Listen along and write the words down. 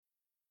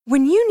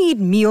When you need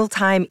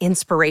mealtime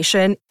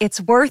inspiration,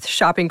 it's worth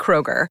shopping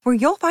Kroger, where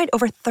you'll find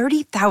over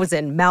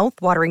 30,000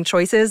 mouth-watering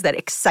choices that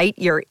excite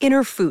your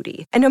inner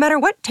foodie. And no matter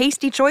what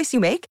tasty choice you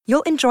make,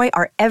 you'll enjoy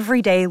our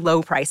everyday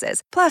low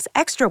prices, plus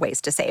extra ways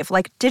to save,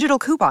 like digital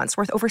coupons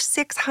worth over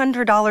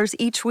 $600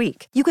 each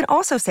week. You can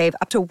also save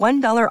up to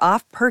 $1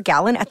 off per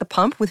gallon at the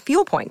pump with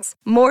fuel points.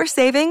 More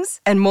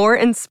savings and more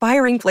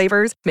inspiring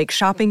flavors make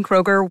shopping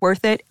Kroger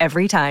worth it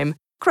every time.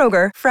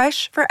 Kroger,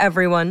 fresh for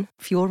everyone.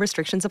 Fuel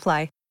restrictions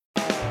apply.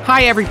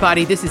 Hi,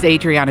 everybody. This is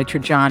Adriana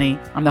Trajani.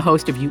 I'm the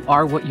host of You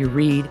Are What You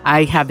Read.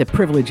 I have the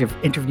privilege of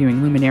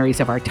interviewing luminaries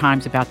of our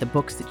times about the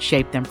books that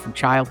shaped them from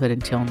childhood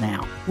until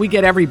now. We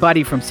get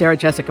everybody from Sarah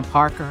Jessica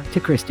Parker to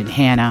Kristen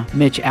Hanna,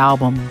 Mitch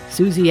Albom,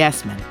 Susie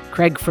Essman,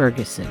 Craig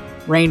Ferguson,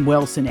 Rainn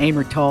Wilson,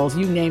 Amor Tolls,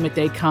 you name it,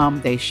 they come,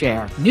 they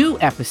share. New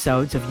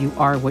episodes of You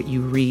Are What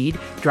You Read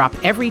drop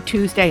every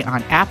Tuesday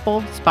on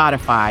Apple,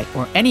 Spotify,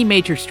 or any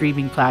major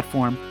streaming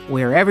platform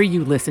wherever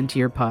you listen to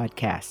your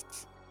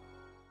podcasts.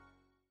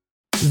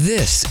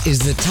 This is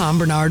the Tom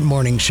Barnard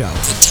Morning Show.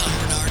 The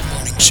Tom Barnard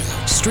Morning Show.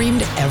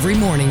 Streamed every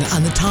morning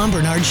on the Tom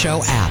Barnard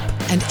Show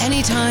app and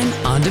anytime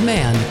on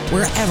demand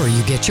wherever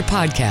you get your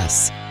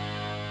podcasts.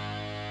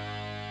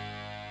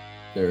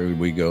 There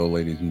we go,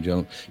 ladies and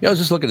gentlemen. Yeah, I was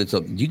just looking at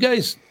something. You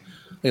guys,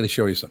 I got to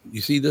show you something. You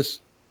see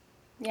this?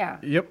 Yeah.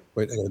 Yep.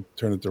 Wait, I got to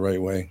turn it the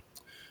right way.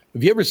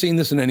 Have you ever seen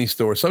this in any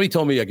store? Somebody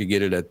told me I could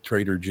get it at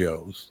Trader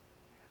Joe's.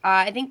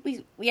 I think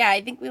we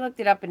looked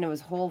it up and it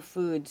was Whole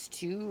Foods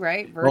too,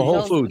 right? Oh,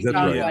 Whole Foods, that's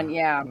right. One,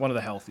 yeah. One of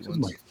the healthy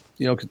ones.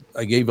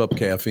 I gave up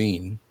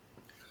caffeine,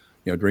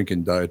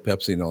 drinking Diet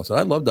Pepsi and all. So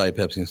I love Diet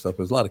Pepsi and stuff.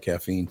 There's a lot of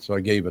caffeine. So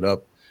I gave it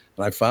up.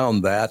 And I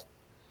found that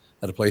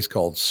at a place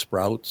called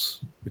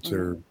Sprouts, which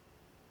are,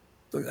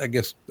 I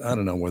guess, I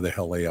don't know where the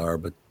hell they are,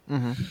 but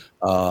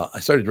I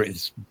started drinking.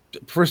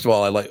 First of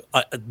all, I like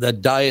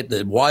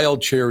the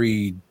wild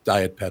cherry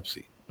Diet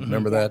Pepsi.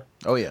 Remember that?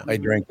 Oh, yeah. I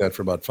drank that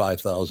for about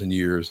 5,000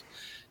 years.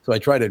 So I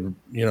tried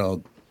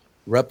to,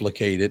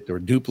 replicate it or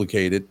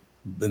duplicate it.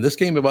 And this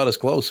came about as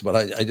close, but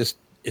I just,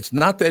 it's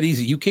not that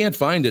easy. You can't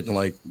find it in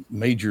like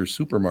major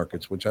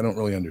supermarkets, which I don't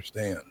really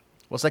understand.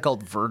 What's that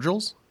called?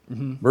 Virgil's?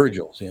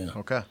 Virgil's, yeah.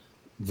 Okay.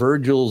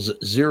 Virgil's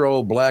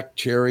Zero Black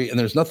Cherry. And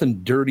there's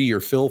nothing dirty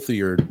or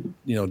filthy or,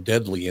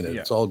 deadly in it. Yeah.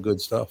 It's all good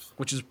stuff.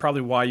 Which is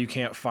probably why you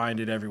can't find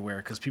it everywhere,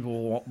 because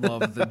people won't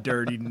love the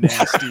dirty,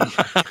 nasty.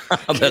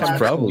 That's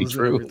probably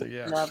true.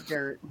 Yeah. Love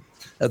dirt.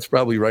 That's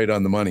probably right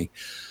on the money.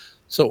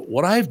 So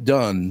what I've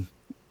done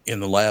in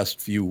the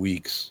last few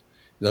weeks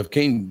is I've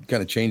kind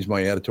of changed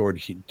my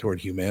attitude toward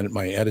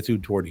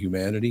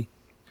humanity.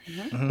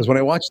 Because when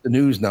I watch the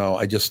news now,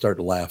 I just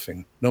start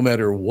laughing. No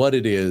matter what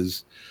it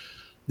is,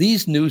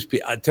 these news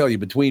people, I tell you,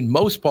 between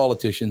most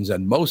politicians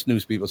and most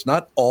news people, it's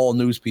not all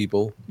news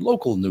people.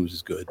 Local news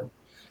is good,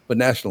 but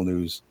national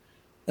news,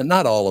 and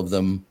not all of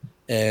them.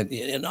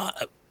 And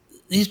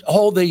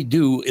all they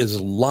do is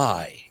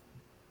lie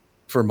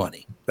for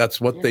money.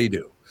 That's what they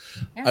do.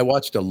 Yeah. I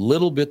watched a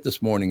little bit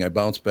this morning. I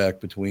bounced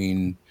back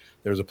between,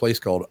 there's a place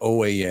called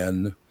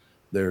OAN,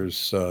 there's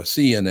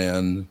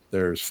CNN,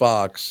 there's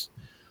Fox.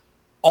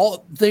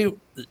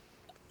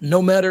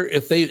 No matter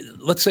if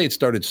let's say it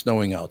started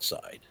snowing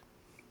outside,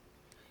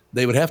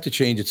 they would have to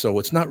change it so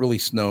it's not really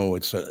snow.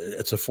 It's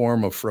a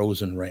form of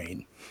frozen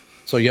rain.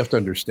 So you have to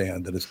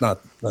understand that it's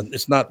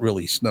not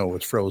really snow.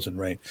 It's frozen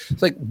rain.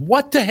 It's like,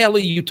 what the hell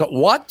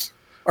what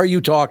are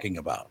you talking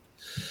about?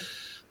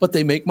 But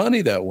they make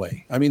money that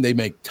way. I mean, they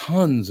make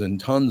tons and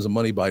tons of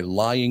money by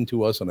lying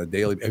to us on a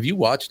daily. Have you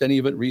watched any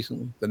of it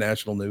recently? The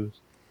national news?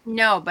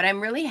 No, but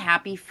I'm really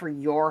happy for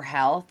your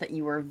health that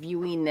you are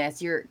viewing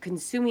this. You're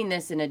consuming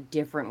this in a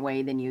different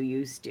way than you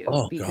used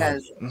to,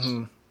 because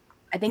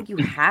I think you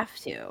have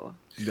to.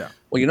 Yeah.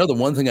 Well, the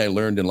one thing I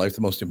learned in life,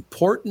 the most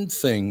important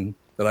thing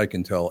that I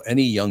can tell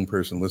any young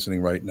person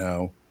listening right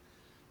now,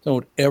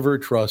 don't ever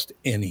trust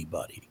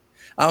anybody.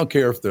 I don't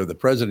care if they're the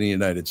president of the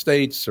United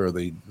States or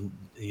the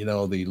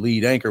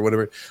lead anchor,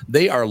 whatever.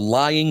 They are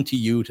lying to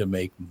you to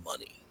make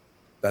money.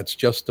 That's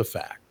just a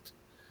fact,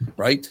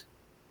 right?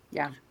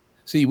 Yeah.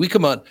 See, we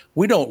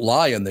don't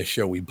lie on this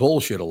show. We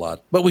bullshit a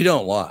lot, but we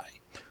don't lie.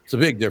 It's a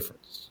big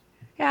difference.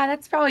 Yeah,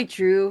 that's probably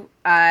true.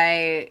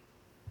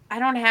 I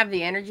don't have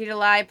the energy to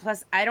lie.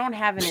 Plus, I don't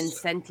have an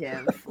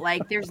incentive.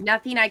 Like, there's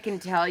nothing I can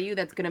tell you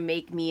that's going to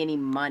make me any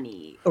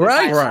money.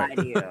 Right. If I lie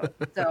to you.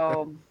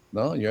 So.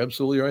 No, you're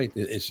absolutely right.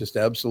 It's just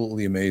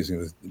absolutely amazing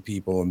with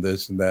people and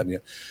this and that.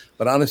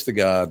 But honest to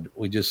God,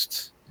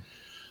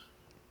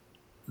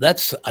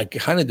 I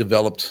kind of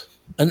developed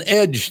an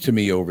edge to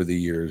me over the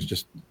years,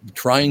 just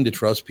trying to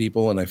trust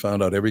people. And I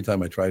found out every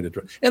time I tried to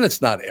trust, and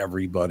it's not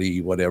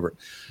everybody, whatever.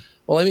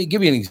 Well, let me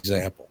give you an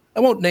example. I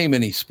won't name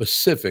any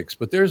specifics,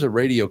 but there's a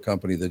radio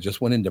company that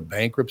just went into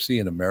bankruptcy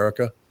in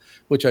America,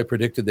 which I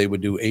predicted they would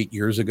do 8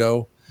 years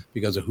ago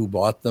because of who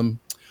bought them.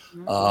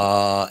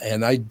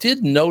 And I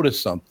did notice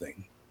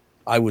something.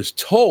 I was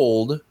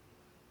told,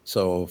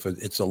 so if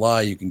it's a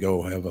lie, you can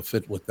go have a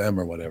fit with them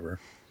or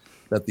whatever,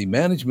 that the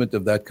management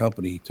of that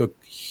company took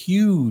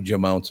huge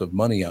amounts of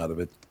money out of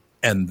it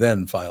and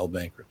then filed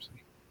bankruptcy.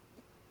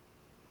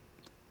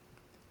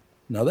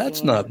 Now,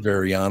 that's not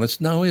very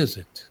honest now, is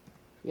it?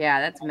 Yeah,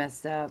 that's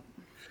messed up.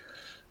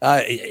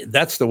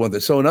 That's the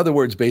one so in other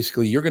words,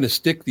 basically, you're going to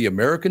stick the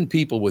American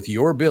people with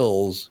your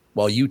bills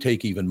while you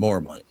take even more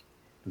money.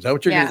 Is that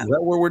what is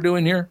that what we're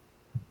doing here?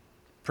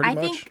 Pretty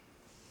much.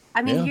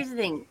 Here's the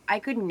thing. I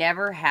could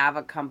never have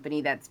a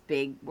company that's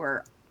big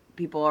where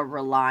people are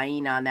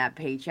relying on that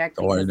paycheck.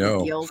 Oh, I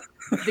know.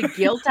 The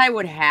guilt I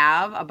would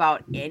have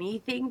about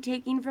anything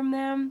taking from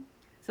them.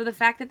 So the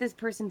fact that this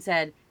person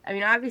said,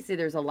 obviously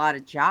there's a lot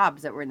of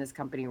jobs that were in this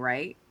company,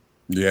 right?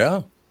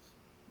 Yeah.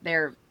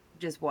 They're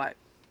just what?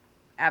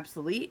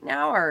 Obsolete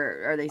now,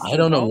 or are they still I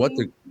don't know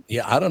going?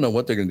 I don't know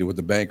what they're going to do with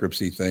the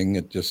bankruptcy thing.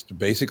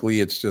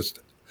 It's just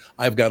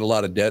I've got a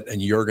lot of debt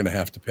and you're going to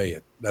have to pay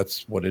it.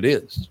 That's what it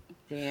is.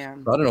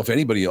 Damn. So I don't know if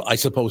anybody, I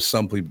suppose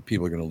some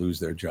people are going to lose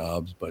their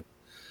jobs, but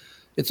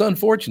it's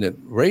unfortunate.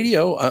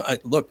 Radio,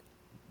 look,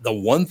 the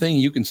one thing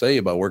you can say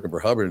about working for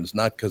Hubbard is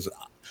not because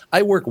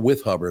I work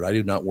with Hubbard. I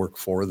do not work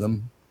for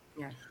them.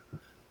 Yeah.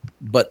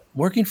 But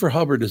working for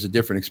Hubbard is a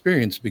different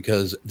experience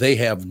because they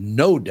have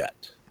no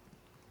debt.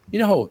 You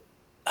know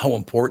how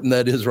important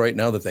that is right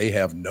now that they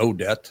have no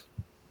debt?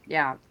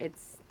 Yeah,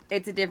 it's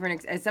a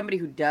different, as somebody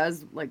who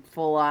does like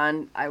full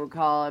on, I would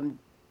call them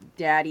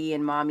Daddy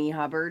and Mommy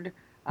Hubbard.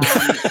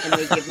 And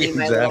they give me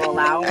my little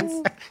allowance,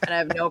 and I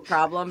have no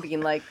problem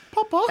being like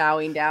Papa.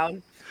 Bowing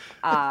down.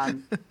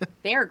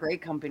 They're a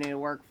great company to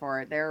work for.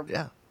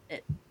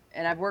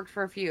 And I've worked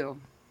for a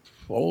few.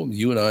 Well,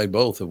 you and I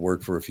both have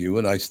worked for a few,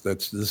 and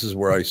this is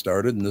where I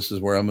started, and this is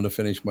where I'm going to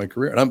finish my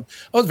career. And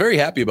I was very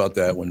happy about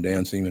that when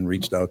Dan Seaman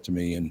reached out to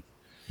me and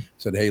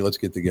said, "Hey, let's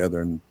get together,"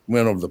 and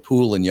went over to the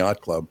Pool and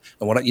Yacht Club.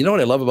 And you know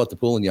what I love about the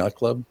Pool and Yacht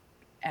Club?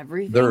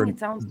 Everything. It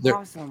sounds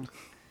awesome.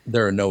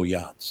 There are no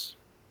yachts.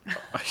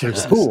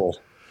 There's a pool,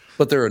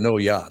 but there are no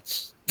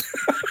yachts.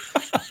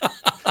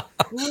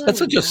 That's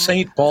such a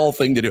St. Paul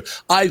thing to do.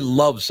 I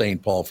love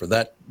St. Paul for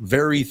that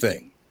very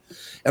thing.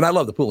 And I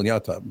love the Pool and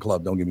Yacht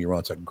Club. Don't get me wrong.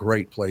 It's a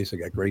great place. I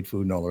got great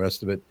food and all the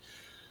rest of it.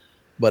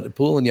 But the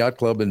Pool and Yacht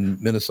Club in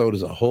Minnesota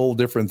is a whole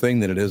different thing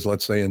than it is,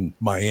 let's say, in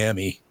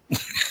Miami.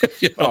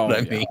 You know what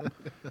I mean?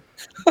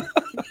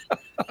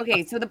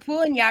 Okay, so the Pool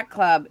and Yacht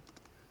Club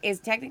is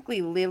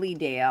technically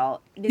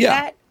Lilydale.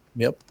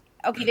 Yep.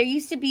 Okay, there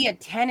used to be a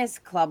tennis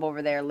club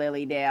over there,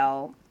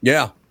 Lilydale.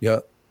 Yeah,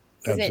 Is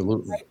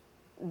absolutely. It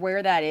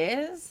where that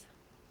is?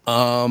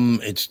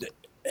 It's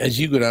as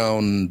you go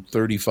down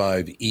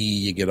 35E,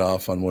 you get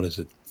off on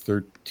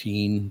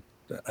 13?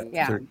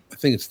 Yeah. I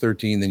think it's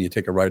 13. Then you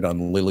take a right on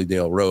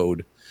Lilydale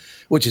Road,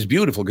 which is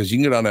beautiful because you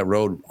can get on that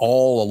road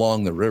all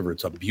along the river.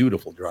 It's a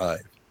beautiful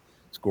drive.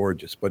 It's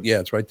gorgeous. But yeah,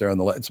 it's right there on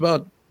the left. It's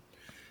about,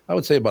 I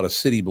would say, about a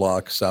city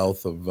block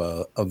south of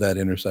that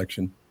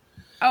intersection.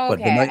 Oh,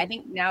 okay. I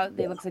think now it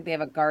looks like they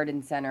have a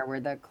garden center where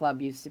the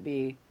club used to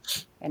be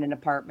in an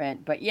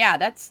apartment. But yeah,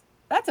 that's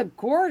a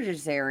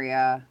gorgeous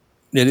area.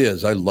 It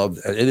is. I love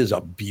it. It is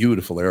a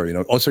beautiful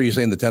area. Also, you're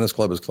saying the tennis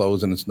club is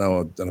closed and it's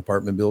now an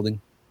apartment building?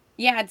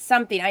 Yeah, it's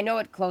something. I know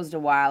it closed a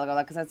while ago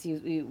because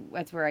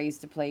that's where I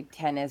used to play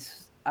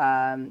tennis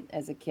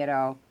as a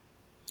kiddo.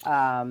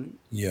 But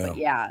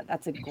yeah,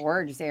 that's a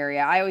gorgeous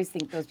area. I always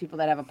think those people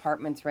that have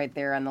apartments right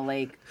there on the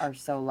lake are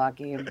so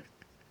lucky.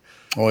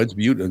 Oh, it's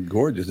beautiful,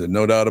 gorgeous. There's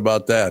no doubt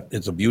about that.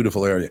 It's a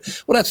beautiful area.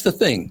 Well, that's the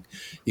thing.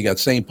 You got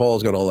St.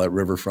 Paul's got all that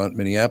riverfront.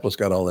 Minneapolis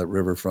got all that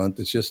riverfront.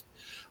 It's just,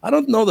 I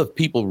don't know that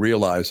people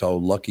realize how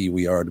lucky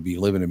we are to be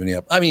living in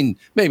Minneapolis. I mean,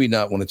 maybe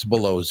not when it's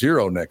below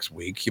zero next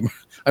week.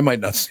 I might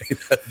not say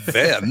that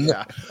then.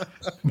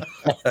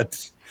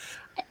 But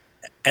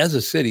as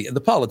a city,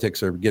 the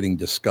politics are getting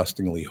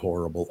disgustingly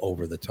horrible,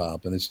 over the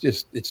top. And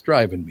it's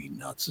driving me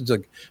nuts. It's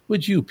like,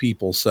 would you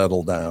people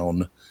settle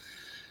down?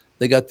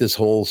 They got this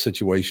whole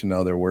situation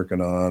now they're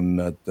working on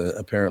that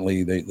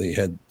apparently they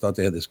thought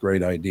they had this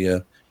great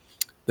idea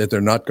that they're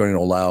not going to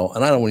allow.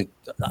 And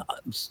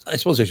I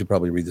suppose I should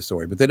probably read the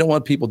story, but they don't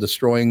want people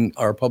destroying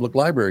our public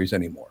libraries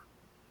anymore.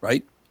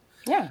 Right?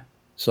 Yeah.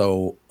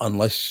 So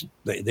unless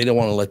they don't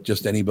want to let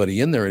just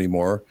anybody in there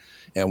anymore.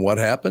 And what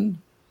happened?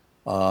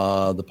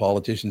 The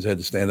politicians had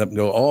to stand up and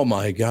go, "Oh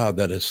my God,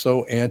 that is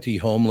so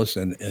anti-homeless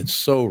and it's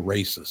so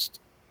racist."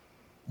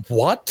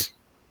 What?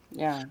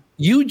 Yeah.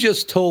 You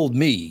just told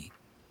me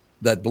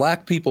that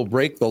black people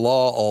break the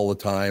law all the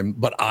time,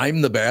 but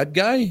I'm the bad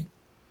guy?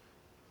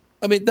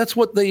 I mean, that's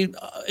what they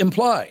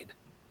implied.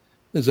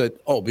 Is that,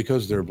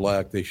 because they're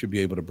black, they should be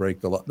able to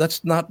break the law.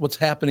 That's not what's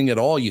happening at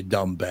all, you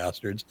dumb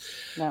bastards.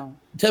 No.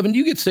 Tevin, do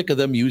you get sick of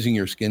them using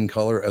your skin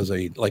color as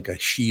a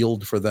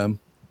shield for them?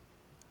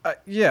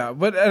 Yeah,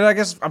 but I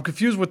guess I'm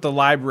confused with the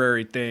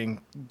library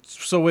thing.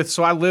 So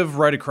I live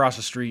right across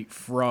the street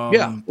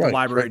from the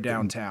library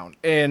downtown.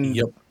 And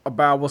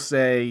about, we'll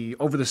say,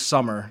 over the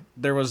summer,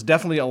 there was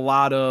definitely a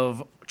lot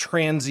of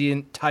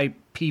transient type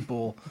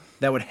people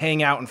that would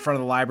hang out in front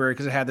of the library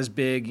because it had this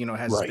big,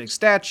 this big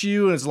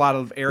statue, and there's a lot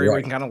of area where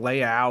you can kind of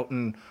lay out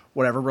and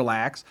whatever,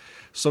 relax.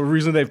 So the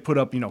reason they've put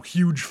up,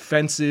 huge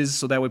fences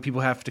so that way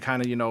people have to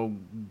kind of,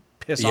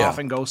 piss off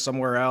and go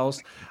somewhere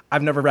else.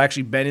 I've never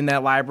actually been in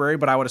that library,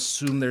 but I would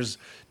assume there's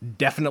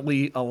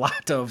definitely a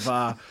lot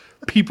of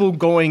people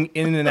going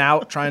in and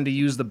out trying to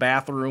use the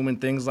bathroom and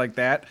things like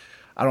that.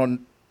 I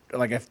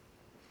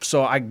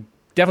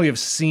definitely have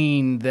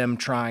seen them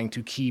trying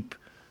to keep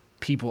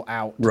people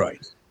out.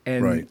 Right.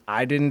 And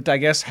I didn't, I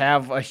guess,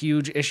 have a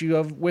huge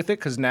issue with it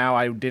because now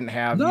I didn't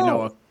have,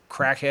 a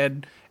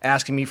crackhead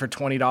asking me for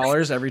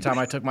 $20 every time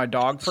I took my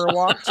dog for a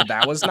walk. So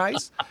that was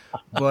nice.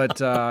 But,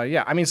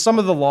 some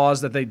of the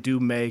laws that they do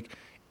make,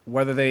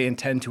 whether they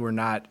intend to or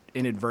not,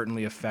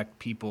 inadvertently affect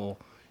people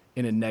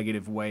in a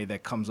negative way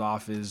that comes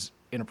off as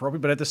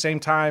inappropriate. But at the same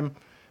time,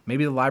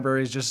 maybe the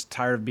library is just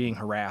tired of being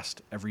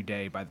harassed every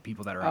day by the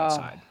people that are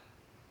outside.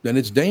 Then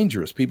it's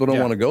dangerous. People don't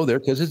want to go there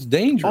because it's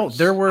dangerous. Oh,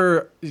 there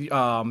were,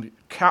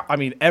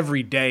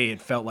 every day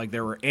it felt like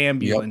there were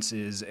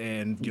ambulances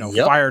and,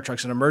 fire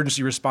trucks and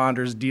emergency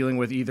responders dealing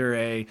with either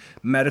a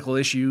medical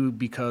issue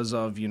because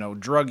of,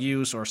 drug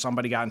use or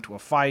somebody got into a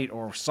fight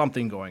or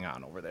something going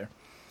on over there.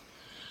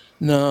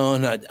 No,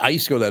 not. I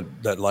used to go to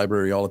that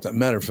library all the time.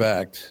 Matter of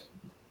fact,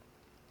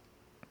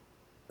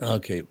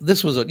 okay,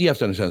 you have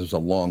to understand, this was a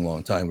long,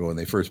 long time ago when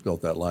they first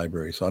built that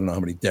library. So I don't know how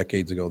many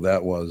decades ago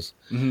that was.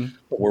 Mm-hmm.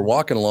 But we're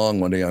walking along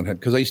one day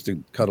because I used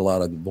to cut a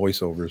lot of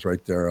voiceovers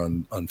right there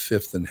on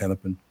 5th and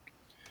Hennepin.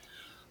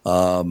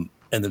 And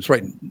it's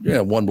right,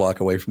 1 block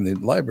away from the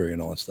library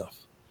and all that stuff.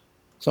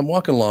 So I'm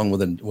walking along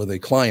with a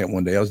client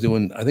one day. I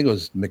think it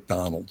was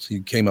McDonald's.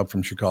 He came up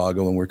from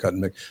Chicago and we're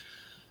cutting.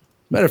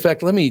 Matter of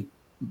fact, let me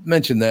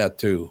mention that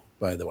too,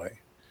 by the way.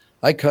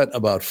 I cut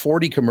about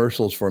 40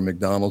 commercials for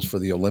McDonald's for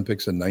the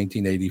Olympics in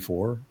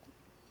 1984.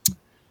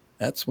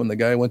 That's when the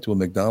guy went to a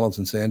McDonald's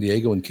in San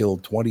Diego and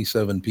killed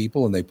 27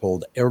 people, and they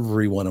pulled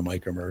every one of my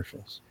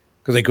commercials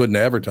because they couldn't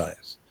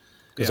advertise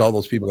because all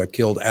those people got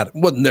killed. It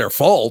wasn't their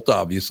fault,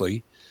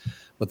 obviously,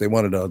 but they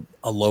wanted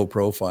a low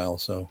profile.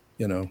 So,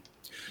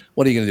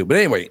 what are you going to do? But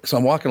anyway, so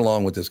I'm walking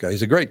along with this guy.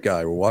 He's a great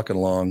guy. We're walking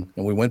along,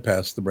 and we went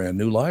past the brand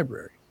new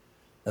library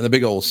and the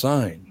big old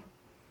sign.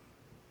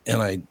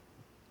 And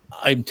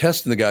I'm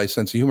testing the guy's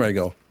sense of humor. I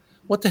go,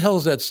 what the hell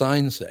does that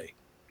sign say?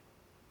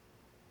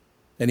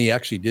 And he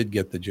actually did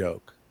get the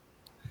joke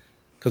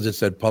because it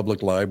said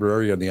public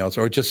library on the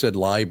outside, or it just said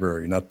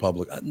library, not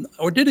public.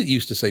 Or did it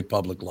used to say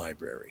public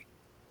library?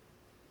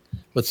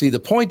 But see, the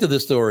point of the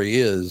story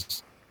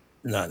is,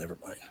 never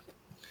mind.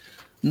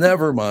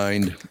 Never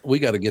mind. We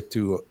got to get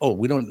to,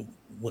 we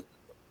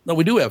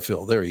do have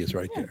Phil. There he is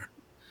right there.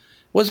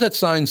 What does that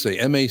sign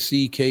say?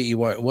 MACKEY.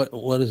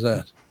 What is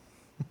that?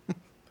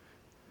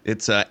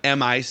 It's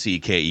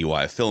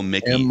MICKEY. Phil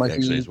Mickey,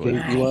 actually, is what it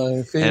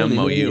is.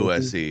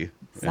 MOUSE.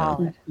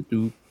 Solid.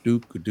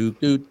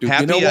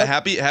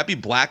 Happy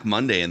Black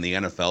Monday in the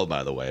NFL,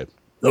 by the way.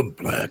 The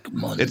Black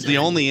Monday. It's the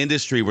only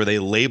industry where they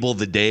label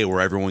the day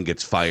where everyone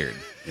gets fired.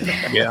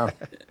 Yeah.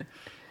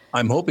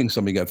 I'm hoping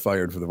somebody got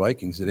fired for the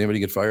Vikings. Did anybody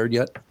get fired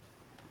yet?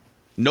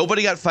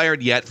 Nobody got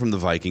fired yet from the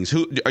Vikings.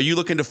 Who are you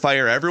looking to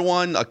fire?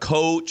 Everyone? A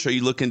coach? Are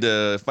you looking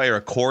to fire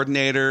a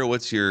coordinator?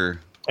 What's your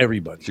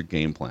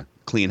game plan?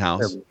 Clean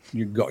house.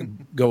 You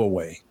go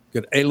away.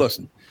 Good. Hey,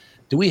 listen.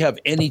 Do we have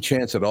any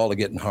chance at all of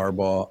getting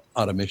Harbaugh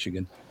out of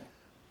Michigan?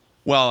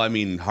 Well,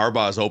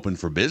 Harbaugh's open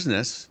for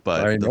business,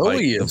 but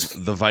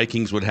the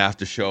Vikings would have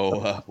to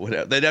show.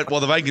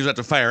 The Vikings would have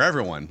to fire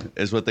everyone,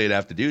 is what they'd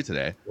have to do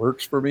today.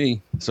 Works for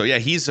me. So yeah,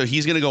 he's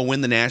going to go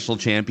win the national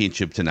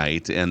championship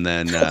tonight, and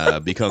then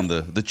become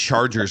the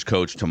Chargers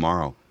coach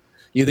tomorrow.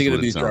 You think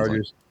it'll be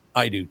Chargers?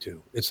 Like. I do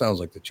too. It sounds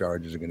like the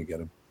Chargers are going to get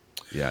him.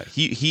 Yeah,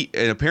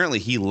 and apparently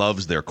he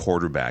loves their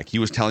quarterback. He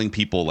was telling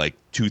people like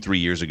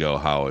 2-3 years ago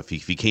how if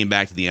he came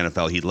back to the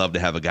NFL, he'd love to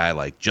have a guy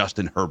like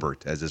Justin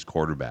Herbert as his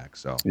quarterback.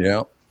 So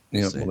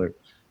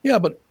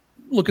but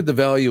look at the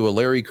value of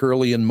Larry,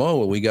 Curly, and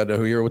Mo we got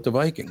here with the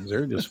Vikings.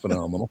 They're just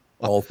phenomenal.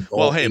 Mo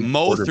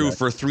threw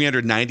for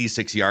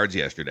 396 yards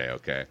yesterday.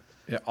 Okay.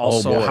 Yeah.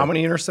 Also, how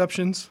many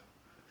interceptions?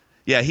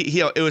 Yeah,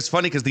 it was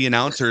funny because the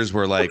announcers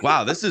were like,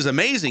 wow, this is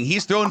amazing.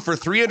 He's thrown for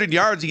 300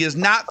 yards. He has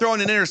not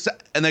thrown an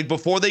interception. And like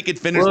before they could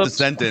finish the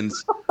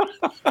sentence,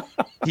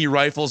 he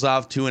rifles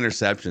off 2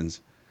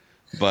 interceptions.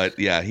 But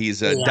yeah, he's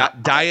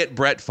Diet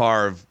Brett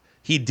Favre.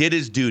 He did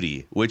his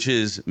duty, which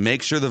is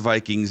make sure the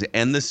Vikings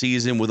end the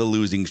season with a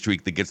losing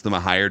streak that gets them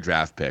a higher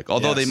draft pick.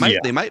 Although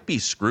they might be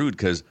screwed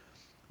because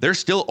they're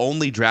still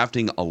only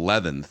drafting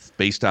 11th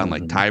based on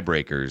like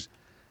tiebreakers.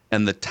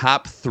 And the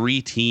top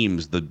 3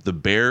 teams, the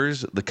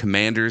Bears, the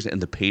Commanders,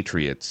 and the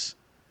Patriots,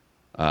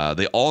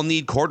 they all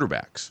need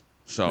quarterbacks.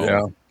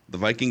 So the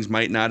Vikings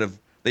might not have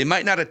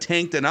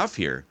tanked enough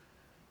here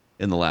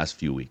in the last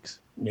few weeks.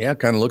 Yeah,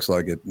 kind of looks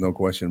like it, no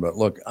question. But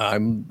look,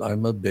 I'm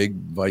a big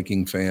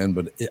Viking fan,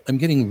 but I'm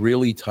getting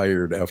really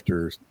tired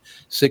after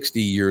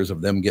 60 years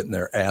of them getting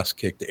their ass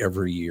kicked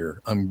every year.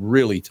 I'm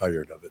really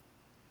tired of it.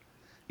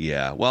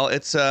 Yeah, well,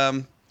 it's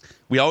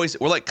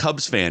we're like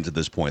Cubs fans at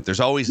this point.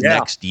 There's always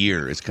next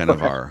year is kind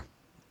of our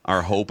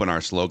hope and our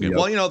slogan. Yep.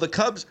 Well, the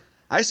Cubs,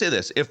 I say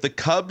this, if the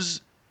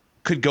Cubs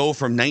could go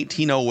from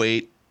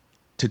 1908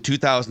 to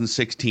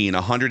 2016,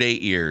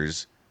 108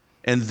 years,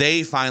 and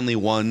they finally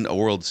won a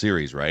World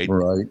Series, right?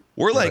 Right.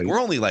 We're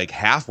only like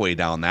halfway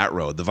down that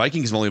road. The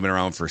Vikings have only been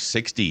around for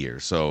 60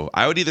 years. So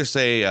I would either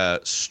say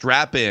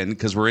strap in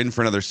because we're in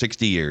for another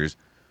 60 years,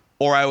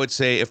 or I would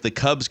say if the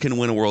Cubs can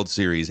win a World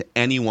Series,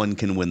 anyone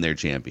can win their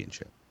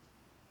championship.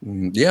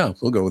 Yeah,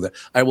 we'll go with that.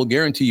 I will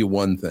guarantee you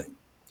one thing.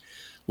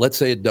 Let's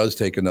say it does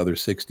take another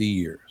 60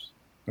 years,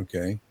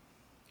 okay?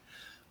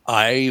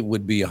 I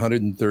would be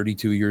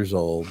 132 years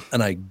old,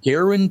 and I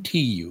guarantee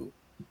you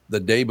the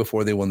day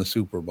before they won the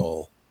Super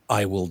Bowl,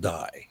 I will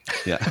die.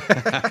 Yeah.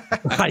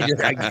 I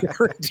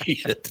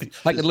guarantee it.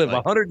 I could live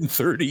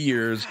 130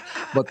 years,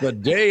 but the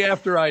day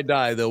after I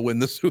die, they'll win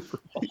the Super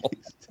Bowl.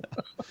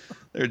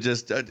 They're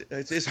just,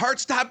 his heart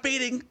stopped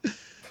beating.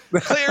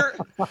 Clear.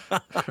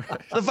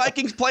 The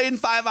Vikings play in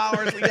 5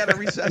 hours. We got to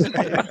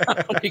resuscitate.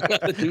 We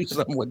got to do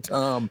something with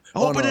Tom.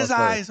 Open his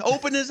eyes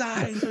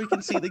so he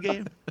can see the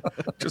game.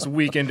 Just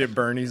weekend at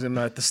Bernie's him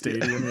at the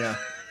stadium. Yeah.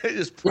 They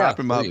just prop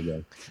him up.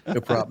 They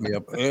prop me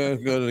up.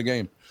 Go to the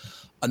game.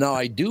 Now,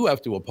 I do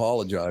have to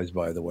apologize,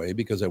 by the way,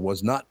 because I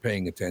was not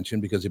paying attention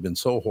because it's been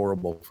so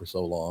horrible for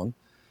so long.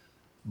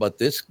 But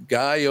this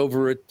guy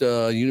over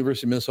at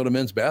University of Minnesota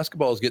men's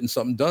basketball is getting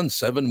something done.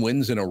 7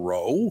 wins in a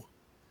row.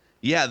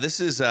 Yeah, this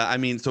is,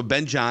 so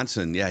Ben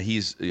Johnson,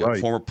 he's a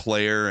former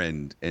player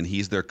and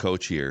he's their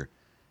coach here.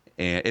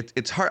 And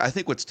it's hard. I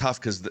think what's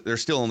tough because they're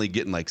still only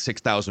getting like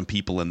 6,000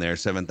 people in there,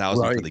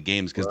 7,000 for the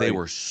games because they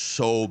were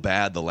so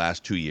bad the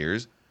last 2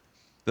 years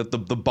that the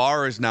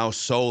bar is now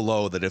so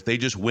low that if they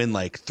just win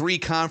like 3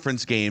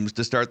 conference games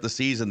to start the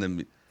season,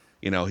 then,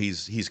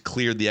 he's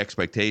cleared the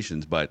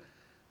expectations. But,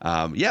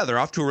 they're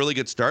off to a really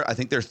good start. I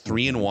think they're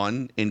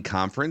 3-1 in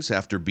conference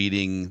after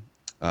beating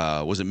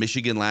was it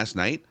Michigan last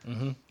night?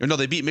 Mm-hmm. Or no,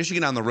 they beat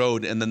Michigan on the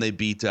road, and then they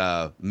beat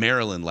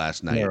Maryland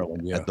last night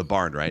at the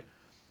Barn, right?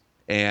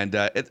 And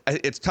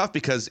it's tough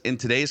because in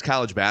today's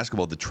college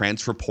basketball, the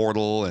transfer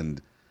portal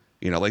and,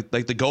 like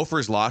the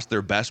Gophers lost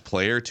their best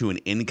player to an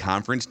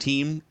in-conference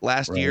team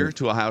last year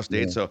to Ohio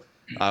State. Yeah.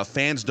 So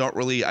fans don't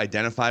really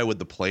identify with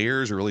the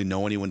players or really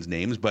know anyone's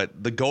names.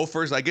 But the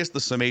Gophers, I guess the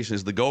summation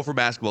is the Gopher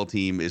basketball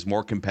team is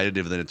more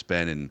competitive than it's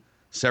been in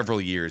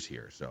several years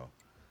here. So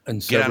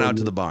get on out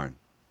to the Barn.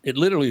 It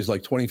literally is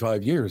like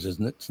 25 years,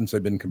 isn't it, since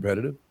they've been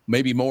competitive?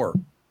 Maybe more.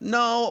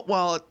 No,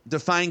 well,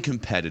 define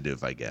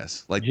competitive, I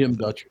guess. Like Jim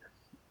Dutcher.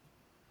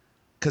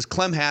 Because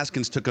Clem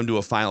Haskins took them to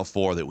a Final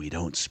Four that we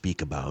don't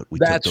speak about.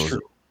 That's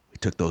true. We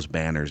took those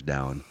banners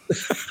down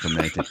from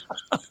 19.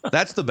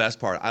 That's the best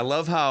part. I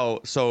love how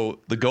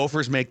the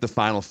Gophers make the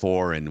Final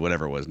Four in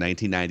whatever it was,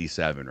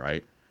 1997,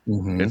 right?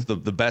 Mm-hmm. It's the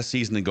best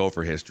season in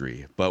Gopher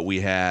history. But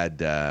we had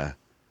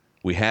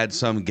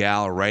some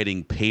gal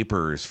writing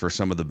papers for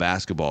some of the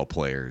basketball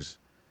players,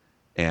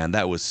 and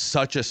that was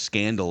such a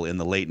scandal in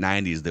the late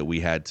 90s that we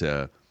had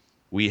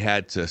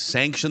to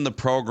sanction the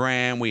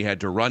program. We had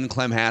to run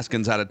Clem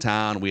Haskins out of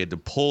town. We had to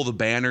pull the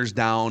banners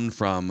down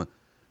from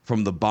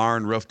the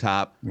Barn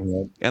rooftop.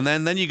 Mm-hmm. And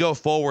then you go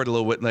forward a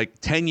little bit, like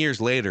 10 years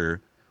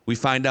later, we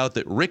find out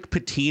that Rick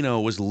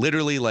Pitino was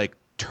literally like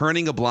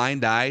turning a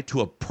blind eye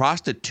to a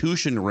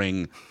prostitution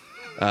ring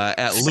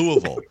at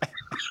Louisville.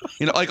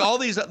 Like all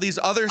these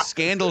other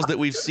scandals that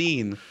we've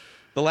seen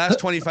the last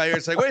 25 years.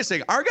 It's like, wait a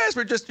second, our guys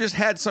were just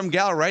had some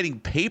gal writing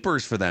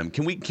papers for them.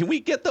 Can we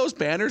get those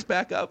banners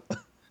back up?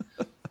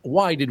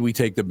 Why did we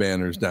take the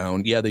banners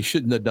down? Yeah, they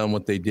shouldn't have done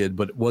what they did,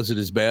 but was it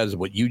as bad as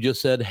what you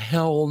just said?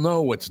 Hell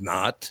no, it's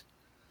not.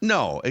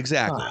 No,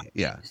 exactly.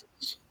 Yeah.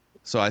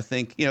 So I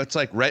think, it's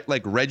like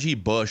Reggie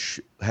Bush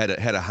had a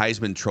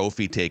Heisman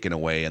Trophy taken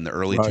away in the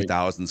early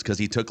 2000s because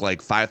he took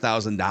like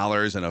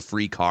 $5,000 and a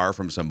free car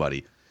from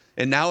somebody.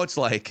 And now it's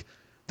like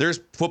there's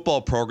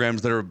football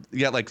programs that you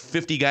got like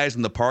 50 guys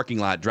in the parking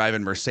lot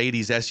driving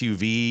Mercedes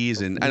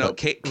SUVs. And I know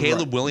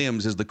Caleb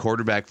Williams is the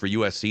quarterback for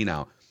USC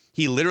now.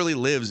 He literally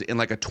lives in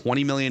like a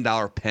 $20 million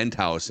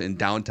penthouse in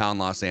downtown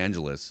Los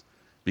Angeles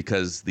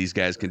because these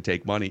guys can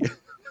take money.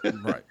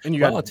 Right.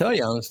 And I'll tell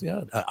you honestly,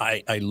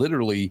 I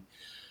literally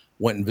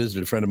went and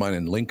visited a friend of mine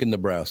in Lincoln,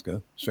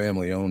 Nebraska. His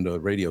family owned a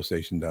radio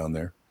station down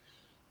there.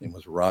 His name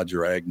was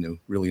Roger Agnew,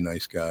 really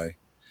nice guy.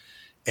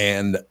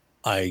 And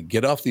I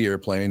get off the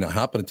airplane, I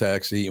hop in a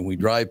taxi, and we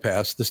drive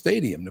past the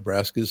stadium,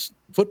 Nebraska's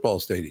football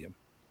stadium.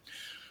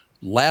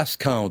 Last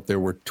count, there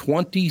were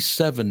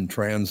 27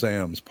 Trans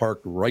Ams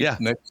parked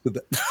next to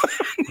the.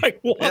 Like,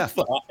 what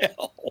the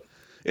hell?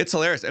 It's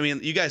hilarious. I mean,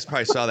 you guys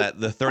probably saw that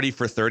the 30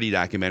 for 30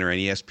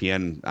 documentary on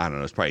ESPN. I don't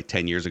know. It's probably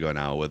 10 years ago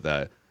now.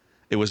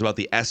 It was about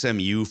the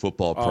SMU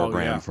football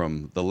program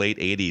from the late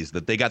 80s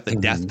that they got the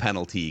death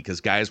penalty because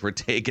guys were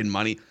taking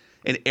money.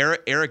 And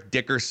Eric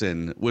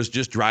Dickerson was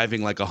just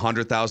driving like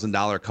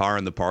 $100,000 car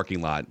in the parking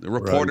lot. The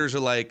reporters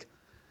are like,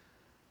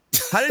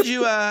 how'd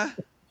you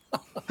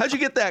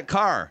get that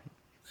car?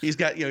 He's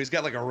got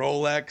like a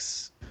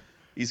Rolex.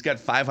 He's got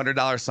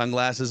 $500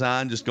 sunglasses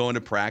on, just going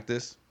to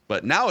practice.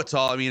 But now it's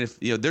all, I mean, if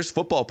there's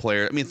football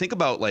players. I mean, think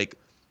about like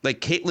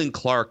Caitlin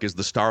Clark is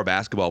the star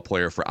basketball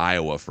player for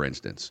Iowa, for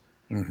instance.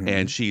 Mm-hmm.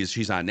 And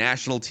she's on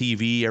national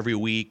TV every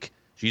week.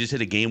 She just hit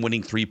a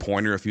game-winning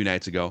three-pointer a few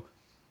nights ago.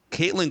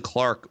 Caitlin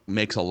Clark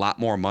makes a lot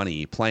more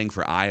money playing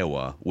for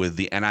Iowa with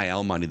the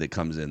NIL money that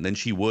comes in than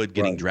she would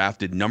getting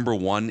drafted number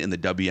 1 in the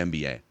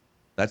WNBA.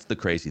 That's the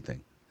crazy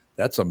thing.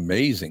 That's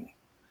amazing.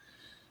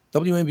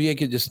 WNBA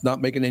could just not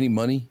making any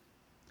money.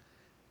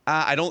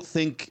 I don't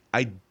think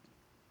I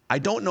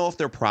don't know if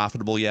they're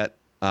profitable yet.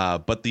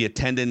 But the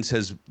attendance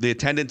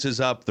is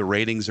up, the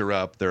ratings are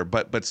up there,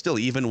 but still,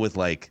 even with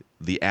like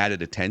the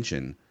added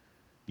attention,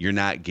 you're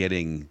not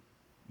getting.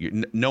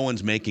 No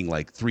one's making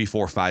like $3,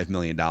 $4, $5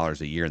 million a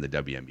year in the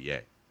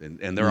WNBA,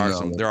 and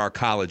there are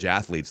college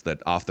athletes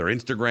that off their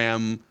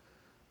Instagram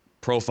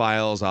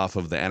profiles, off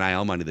of the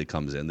NIL money that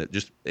comes in, that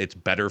just it's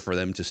better for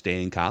them to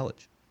stay in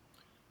college.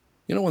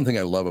 You know, one thing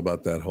I love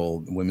about that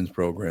whole women's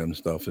program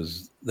stuff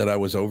is that I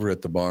was over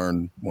at the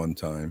barn one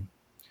time,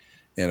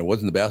 and it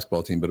wasn't the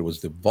basketball team, but it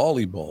was the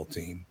volleyball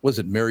team. Was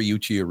it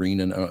Mariucci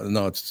Arena?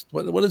 No, it's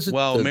what is it?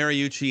 Well,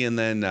 Mariucci and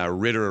then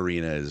Ritter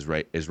Arena is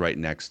right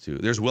next to.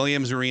 There's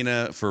Williams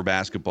Arena for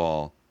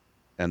basketball,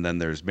 and then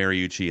there's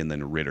Mariucci and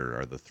then Ritter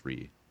are the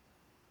three.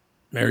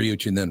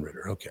 Mariucci and then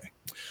Ritter. Okay.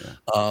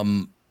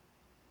 Yeah.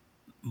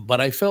 But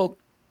I felt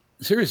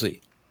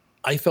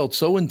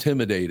so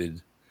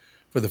intimidated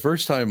for the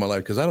first time in my life,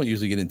 because I don't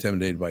usually get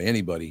intimidated by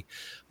anybody,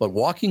 but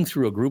walking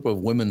through a group of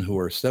women who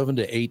are 7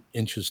 to 8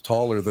 inches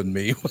taller than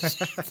me was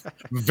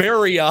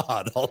very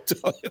odd. I'll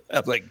tell you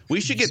that. Like,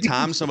 we should get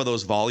Tom some of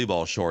those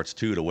volleyball shorts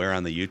too to wear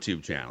on the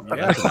YouTube channel.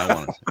 That's what I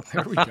want.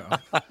 There we go.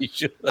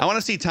 I want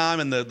to see Tom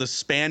in the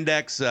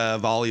spandex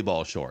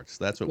volleyball shorts.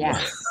 That's what we're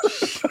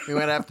doing. We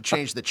might have to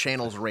change the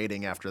channel's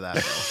rating after that,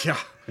 though. Yeah.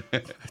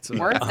 It's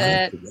worth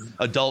it.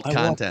 Adult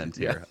content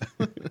here.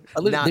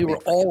 They were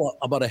all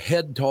about a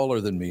head taller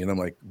than me, and I'm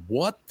like,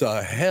 what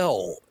the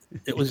hell?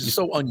 It was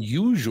so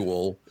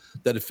unusual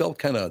that it felt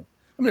kind of,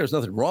 I mean, there's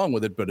nothing wrong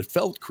with it, but it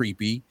felt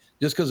creepy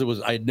just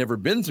because I'd never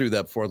been through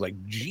that before. I was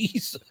like,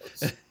 Jesus.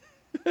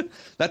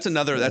 That's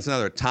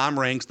another. Tom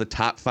ranks the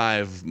top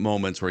 5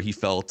 moments where he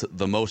felt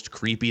the most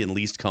creepy and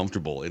least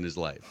comfortable in his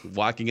life.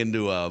 Walking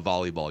into a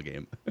volleyball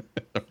game.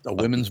 A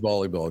women's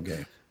volleyball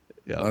game.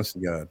 Yeah. Honest to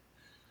God.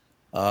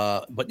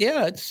 But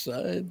yeah, it's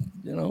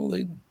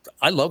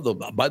I love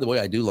by the way,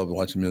 I do love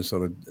watching University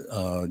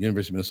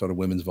of Minnesota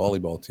women's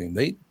volleyball team.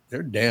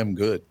 They're damn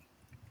good.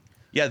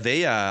 Yeah,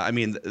 they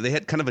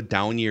had kind of a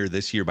down year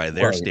this year by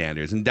their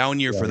standards, and down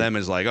year for them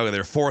is like,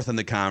 they're 4th in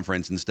the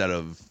conference instead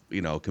of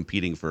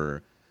competing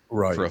for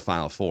a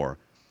Final Four,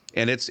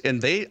 and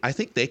I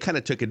think they kind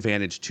of took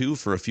advantage too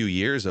for a few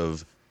years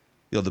of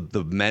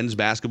the men's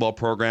basketball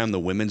program, the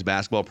women's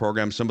basketball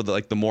program, some of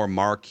the more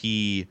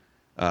marquee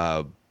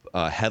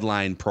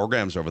headline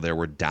programs over there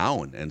were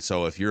down, and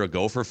so if you're a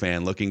Gopher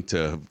fan looking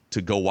to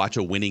go watch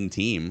a winning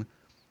team,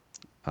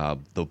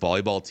 the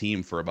volleyball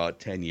team for about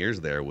 10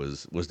 years there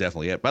was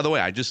definitely it. By the way,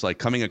 I just like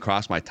coming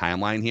across my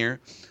timeline here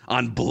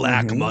on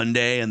Black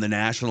Monday in the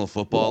National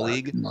Football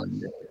League.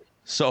 Monday.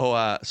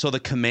 So the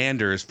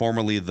Commanders,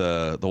 formerly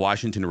the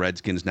Washington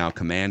Redskins, now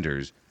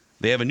Commanders,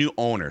 they have a new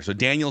owner. So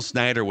Daniel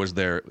Snyder was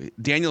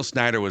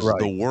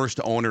the worst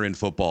owner in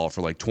football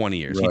for like 20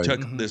 years. Right. He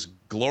took this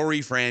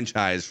glory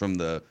franchise from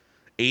the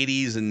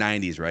 80s and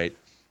 90s, right,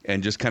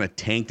 and just kind of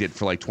tanked it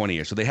for like 20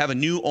 years. So they have a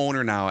new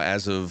owner now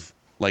as of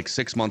like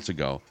 6 months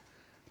ago.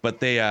 But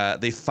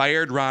they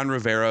fired Ron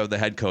Rivera, the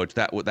head coach.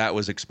 That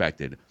was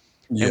expected.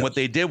 Yes. And what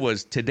they did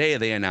was today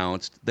they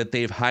announced that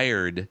they've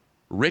hired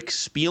Rick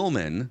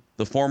Spielman,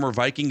 the former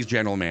Vikings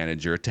general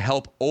manager, to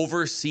help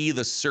oversee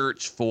the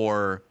search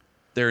for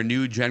their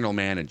new general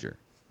manager.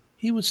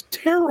 He was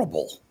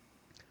terrible.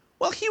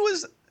 Well, he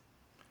was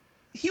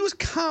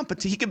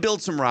competent. He could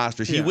build some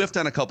rosters. He whiffed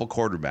on a couple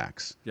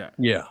quarterbacks.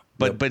 Yeah.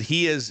 But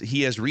he has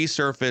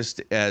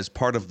resurfaced as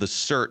part of the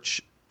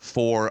search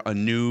for a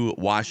new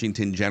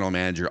Washington general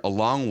manager,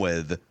 along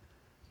with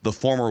the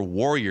former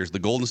Warriors, the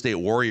Golden State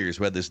Warriors,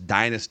 who had this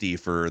dynasty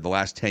for the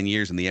last 10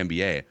 years in the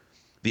NBA.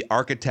 The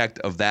architect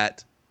of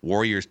that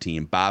Warriors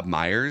team, Bob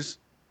Myers,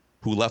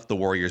 who left the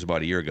Warriors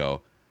about a year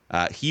ago,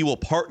 he will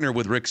partner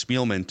with Rick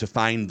Spielman to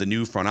find the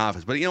new front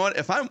office. But you know what?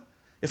 If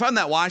I'm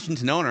that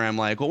Washington owner, I'm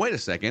like, well, wait a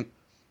second.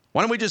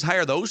 Why don't we just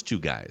hire those two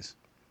guys?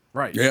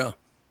 Right. Yeah.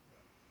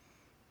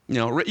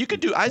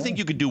 I think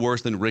you could do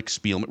worse than Rick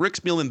Spielman. Rick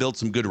Spielman built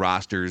some good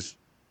rosters.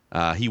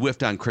 He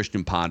whiffed on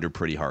Christian Ponder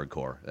pretty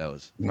hardcore. That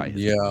was right.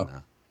 Yeah.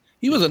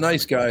 He was a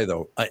nice guy,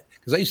 though,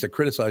 because I used to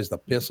criticize the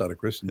piss out of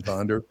Christian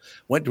Ponder.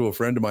 Went to a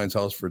friend of mine's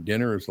house for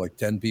dinner. It was like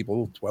 10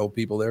 people, 12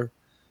 people there.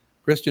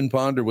 Christian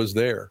Ponder was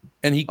there,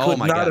 and he could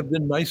not have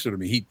been nicer to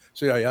me. He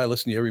said, I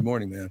listen to you every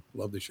morning, man.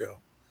 Love the show.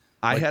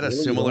 I had a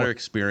similar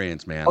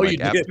experience, man. Oh, you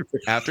did?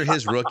 After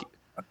his rookie,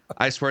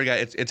 I swear to God,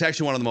 it's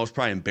actually one of the most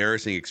probably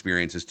embarrassing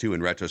experiences, too,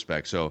 in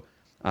retrospect. So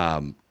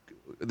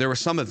there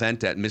was some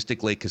event at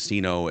Mystic Lake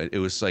Casino. It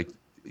was like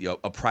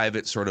a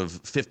private sort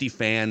of 50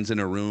 fans in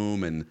a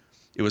room, and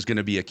it was going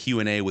to be a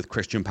Q&A with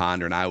Christian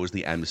Ponder, and I was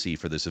the MC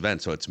for this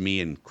event. So it's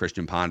me and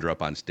Christian Ponder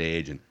up on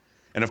stage.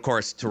 And of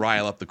course, to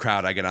rile up the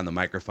crowd, I get on the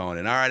microphone,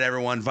 and all right,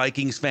 everyone,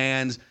 Vikings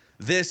fans,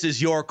 this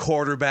is your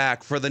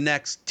quarterback for the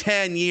next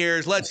 10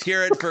 years. Let's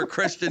hear it for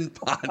Christian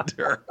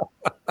Ponder.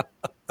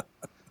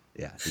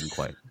 Yeah, didn't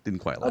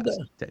quite last.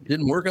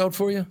 Didn't work out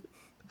for you?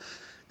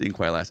 Didn't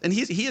quite last. And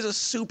he is a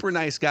super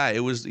nice guy. It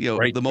was,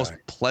 Great the guy. Most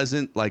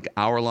pleasant, like,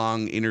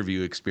 hour-long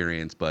interview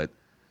experience. But,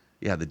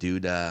 yeah, the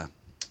dude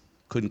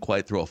couldn't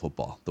quite throw a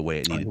football the way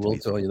it needed to be. I will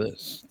tell you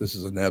this. This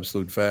is an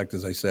absolute fact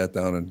as I sat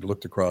down and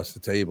looked across the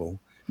table.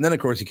 And then, of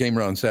course, he came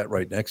around and sat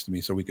right next to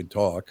me so we could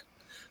talk.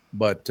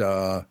 But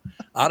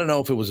I don't know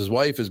if it was his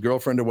wife, his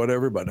girlfriend, or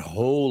whatever, but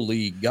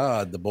holy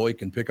God, the boy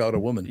can pick out a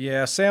woman.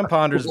 Yeah, Sam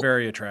Ponder's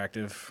very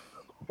attractive.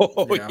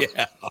 Oh,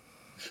 yeah.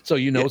 So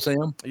you know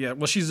Sam? Yeah,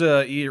 well, she's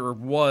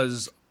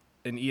was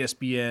an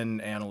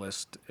ESPN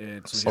analyst.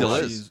 And so still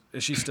is.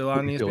 Is she still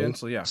on ESPN?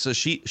 So, yeah. So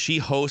she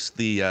hosts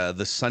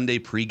the Sunday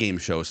pregame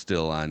show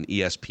still on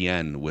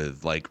ESPN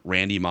with, like,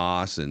 Randy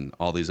Moss and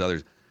all these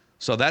others.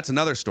 So that's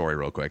another story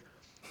real quick.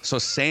 So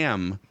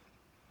Sam,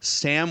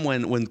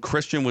 when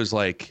Christian was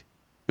like,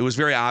 it was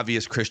very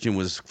obvious Christian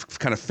was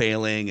kind of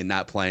failing and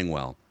not playing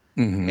well.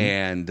 Mm-hmm.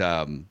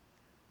 And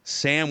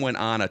Sam went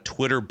on a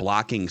Twitter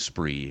blocking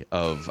spree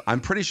of,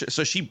 I'm pretty sure,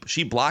 so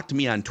she blocked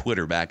me on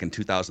Twitter back in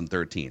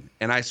 2013.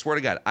 And I swear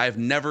to God, I've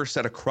never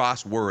said a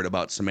cross word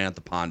about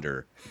Samantha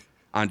Ponder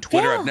on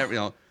Twitter. Yeah. I've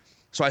never,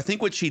 So I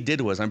think what she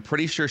did was, I'm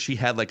pretty sure she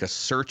had like a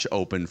search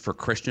open for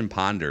Christian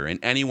Ponder, and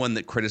anyone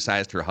that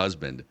criticized her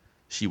husband,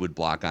 she would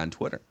block on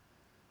Twitter.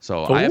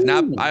 So I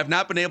have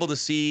not been able to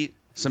see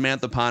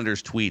Samantha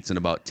Ponder's tweets in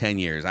about 10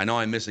 years. I know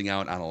I'm missing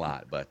out on a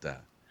lot, but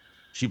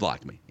she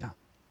blocked me. Yeah.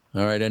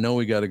 All right. I know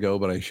we got to go,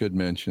 but I should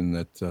mention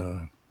that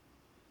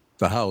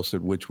the house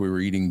at which we were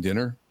eating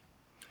dinner,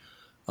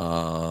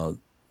 the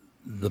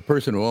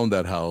person who owned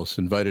that house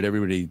invited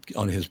everybody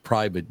on his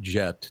private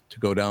jet to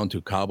go down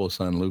to Cabo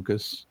San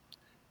Lucas,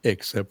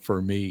 except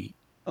for me.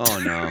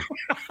 Oh, no.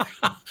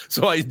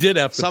 So I did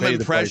have to some pay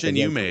impression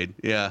you made.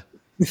 Yeah.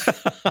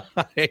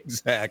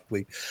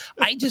 Exactly.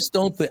 I just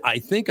don't think, I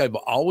think I've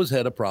always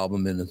had a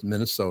problem in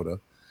Minnesota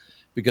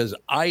because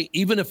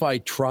even if I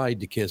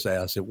tried to kiss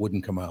ass, it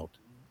wouldn't come out.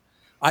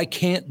 I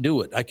can't do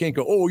it. I can't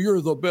go, oh,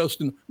 you're the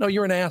best. No,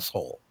 you're an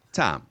asshole.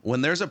 Tom,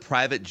 when there's a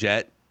private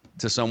jet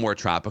to somewhere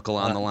tropical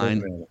on the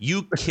line,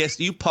 you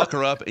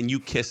pucker up and you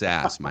kiss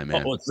ass, my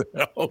man.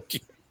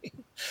 Okay.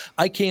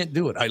 I can't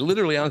do it. I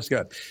literally, honest to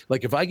God,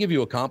 like if I give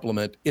you a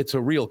compliment, it's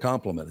a real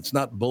compliment. It's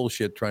not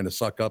bullshit trying to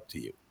suck up to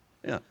you.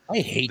 Yeah. I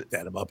hate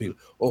that about people.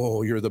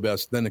 Oh, you're the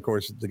best. Then, of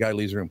course, the guy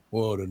leaves the room.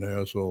 What an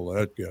asshole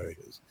that guy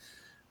is.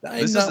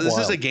 This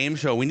is a game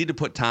show. We need to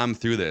put Tom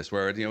through this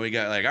where, we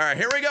got like, all right,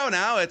 here we go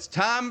now. It's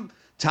Tom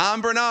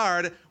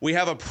Barnard. We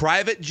have a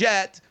private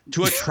jet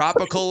to a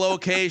tropical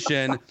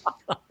location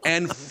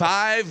and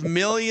 $5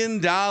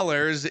 million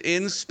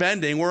in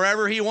spending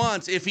wherever he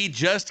wants if he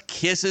just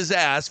kisses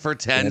ass for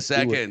 10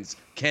 seconds.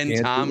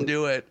 Can Tom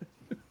do it?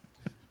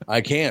 I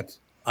can't.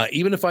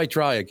 Even if I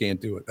try, I can't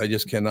do it. I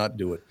just cannot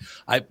do it.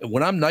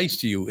 When I'm nice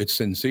to you, it's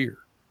sincere.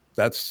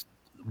 That's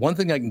one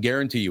thing I can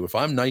guarantee you. If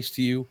I'm nice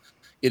to you,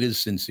 it is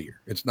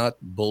sincere. It's not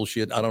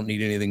bullshit. I don't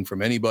need anything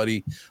from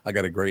anybody. I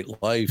got a great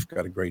life,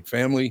 got a great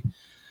family.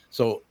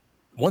 So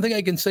one thing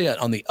I can say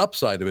on the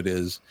upside of it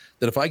is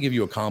that if I give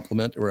you a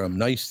compliment or I'm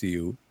nice to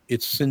you,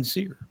 it's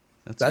sincere.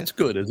 That's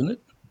good, isn't it?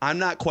 I'm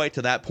not quite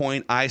to that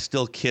point. I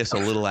still kiss a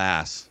little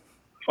ass.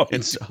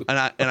 And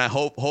I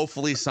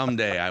hopefully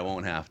someday I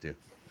won't have to.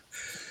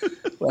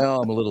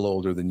 Well, I'm a little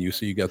older than you,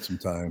 so you got some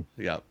time.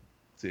 Yeah.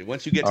 See,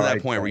 once you get to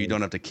that point where you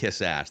don't have to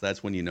kiss ass,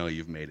 that's when you know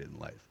you've made it in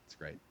life. It's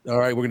great. All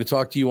right, we're going to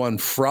talk to you on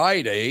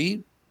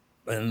Friday,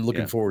 and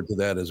looking forward to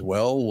that as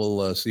well.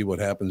 We'll see what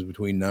happens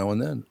between now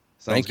and then.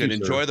 Sounds good.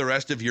 Enjoy the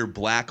rest of your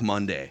Black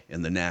Monday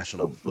in the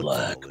National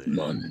Football League.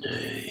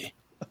 Monday.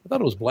 I thought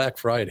it was Black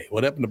Friday.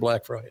 What happened to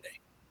Black Friday?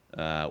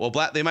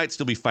 They might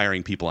still be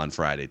firing people on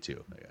Friday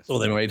too, I guess. Oh,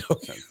 they might.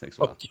 Okay. Thanks,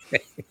 Phil.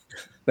 Okay.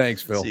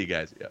 Thanks, Phil. See you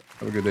guys. Yeah.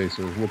 Have a good day,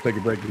 sir. We'll take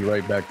a break. We'll be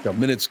right back. In a couple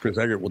minutes. Chris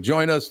Eggert will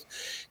join us.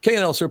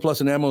 K&L Surplus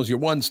and Ammo is your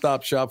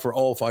one-stop shop for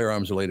all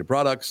firearms-related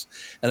products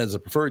and is a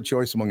preferred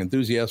choice among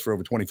enthusiasts for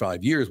over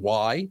 25 years.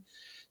 Why?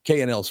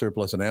 K&L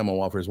Surplus and Ammo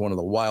offers one of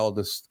the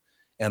wildest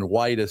and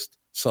widest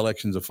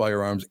selections of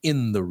firearms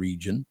in the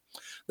region.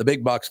 The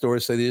big box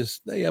stores say this,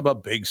 they have a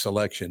big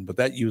selection, but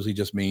that usually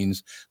just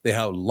means they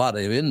have a lot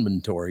of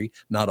inventory,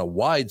 not a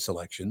wide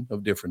selection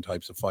of different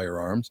types of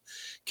firearms.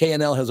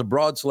 K&L has a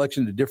broad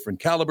selection of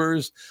different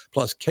calibers,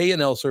 plus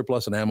K&L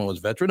Surplus and Ammo is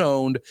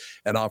veteran-owned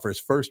and offers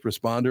first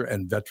responder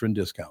and veteran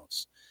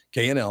discounts.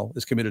 K&L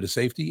is committed to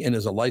safety and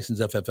is a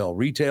licensed FFL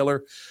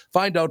retailer.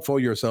 Find out for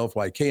yourself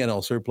why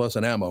K&L Surplus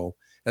and Ammo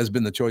has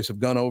been the choice of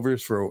gun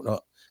owners for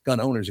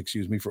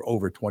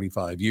over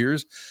 25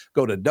 years.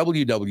 Go to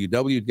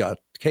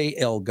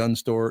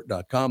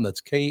www.klgunstore.com.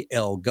 That's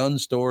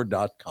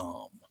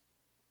klgunstore.com.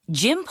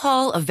 Jim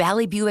Paul of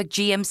Valley Buick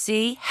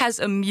GMC has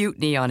a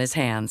mutiny on his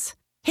hands.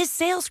 His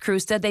sales crew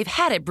said they've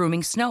had it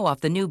brooming snow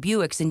off the new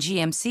Buicks and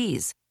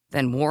GMCs,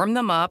 then warm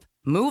them up,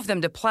 move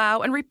them to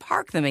plow, and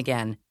repark them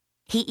again.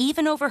 He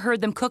even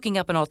overheard them cooking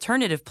up an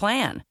alternative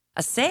plan.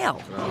 A sale.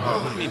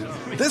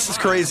 This is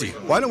crazy.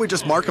 Why don't we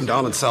just mark them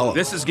down and sell them?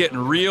 This is getting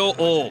real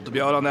old to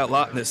be out on that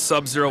lot in this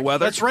sub-zero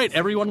weather. That's right.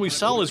 Everyone we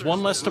sell is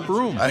one less to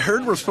broom. I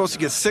heard we're supposed to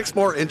get 6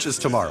 more inches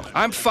tomorrow.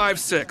 I'm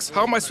 5'6".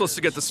 How am I supposed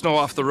to get the snow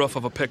off the roof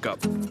of a pickup?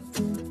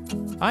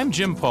 I'm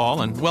Jim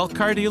Paul, and well,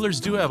 car dealers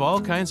do have all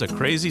kinds of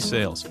crazy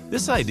sales.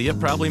 This idea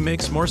probably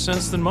makes more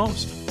sense than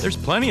most. There's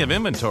plenty of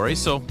inventory,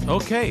 so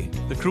okay,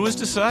 the crew has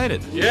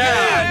decided.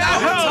 Yeah, now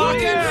we're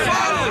talking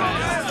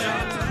fun!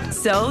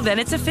 So then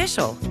it's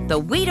official. The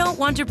We Don't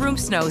Want to Broom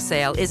snow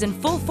sale is in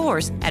full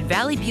force at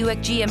Valley Buick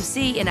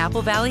GMC in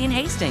Apple Valley and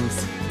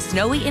Hastings.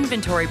 Snowy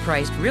inventory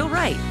priced real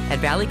right at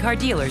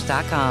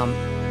valleycardealers.com.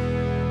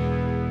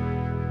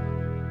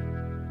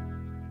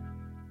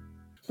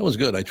 That was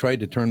good. I tried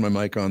to turn my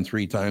mic on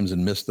 3 times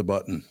and missed the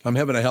button. I'm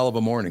having a hell of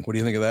a morning. What do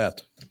you think of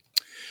that?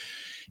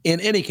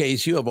 In any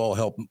case, you have all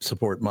helped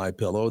support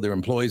MyPillow. Their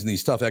employees in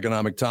these tough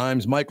economic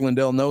times. Mike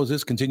Lindell knows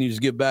this, continues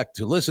to give back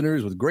to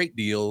listeners with great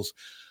deals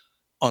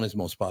on his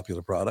most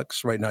popular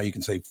products. Right now, you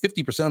can save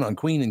 50% on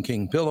Queen and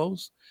King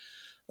pillows,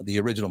 the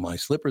original My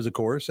Slippers, of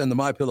course, and the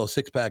MyPillow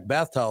 6-pack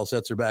bath towel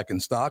sets are back in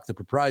stock. The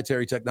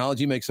proprietary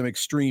technology makes them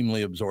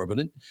extremely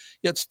absorbent,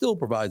 yet still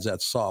provides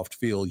that soft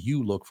feel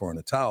you look for in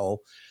a towel.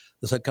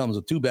 The set comes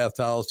with 2 bath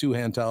towels, 2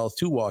 hand towels,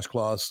 2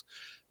 washcloths.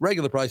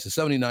 Regular price is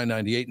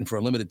 $79.98, and for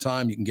a limited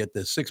time, you can get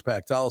this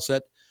 6-pack towel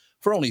set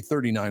for only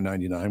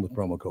 $39.99 with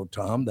promo code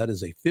TOM. That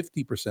is a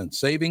 50%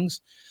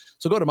 savings.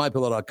 So go to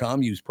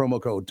MyPillow.com, use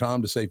promo code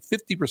TOM to save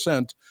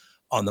 50%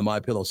 on the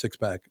MyPillow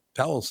 6-pack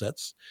towel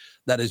sets.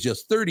 That is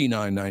just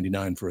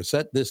 $39.99 for a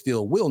set. This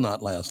deal will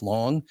not last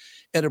long.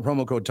 Enter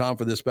promo code TOM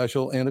for this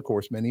special and, of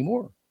course, many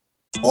more.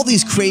 All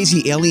these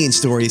crazy alien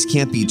stories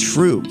can't be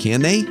true,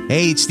 can they?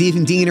 Hey, it's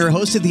Stephen Diener,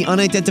 host of the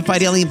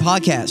Unidentified Alien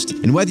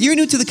Podcast. And whether you're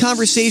new to the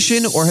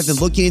conversation or have been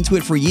looking into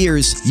it for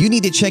years, you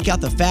need to check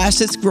out the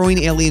fastest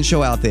growing alien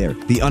show out there,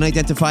 the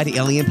Unidentified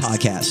Alien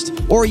Podcast,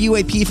 or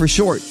UAP for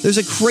short. There's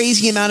a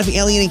crazy amount of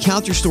alien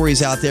encounter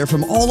stories out there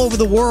from all over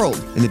the world.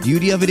 And the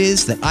beauty of it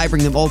is that I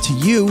bring them all to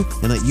you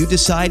and let you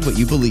decide what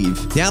you believe.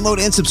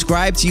 Download and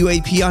subscribe to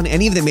UAP on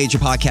any of the major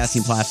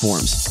podcasting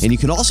platforms. And you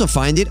can also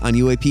find it on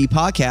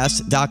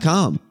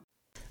UAPpodcast.com.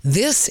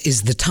 This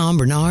is the Tom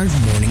Barnard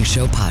Morning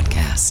Show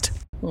podcast.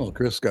 Oh,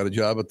 Chris got a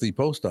job at the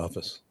post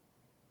office.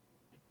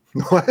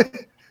 What?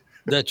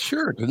 That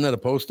shirt, isn't that a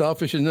post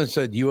office? Isn't it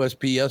said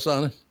USPS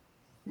on it?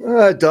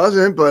 It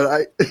doesn't,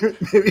 but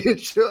maybe it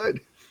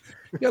should.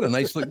 You got a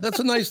nice look. That's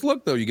a nice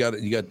look, though. You got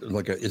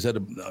like is that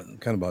a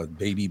kind of a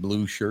baby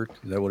blue shirt?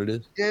 Is that what it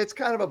is? Yeah, it's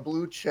kind of a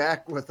blue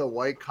check with a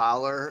white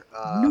collar.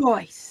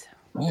 Nice.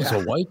 Oh, it's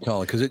a white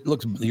collar because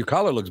your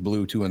collar looks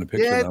blue too in the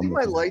picture. Yeah, I think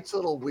my light's a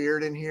little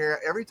weird in here.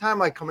 Every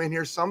time I come in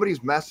here,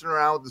 somebody's messing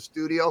around with the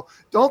studio.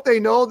 Don't they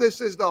know this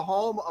is the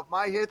home of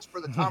my hits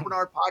for the Tom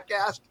Barnard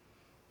podcast?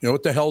 You know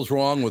what the hell's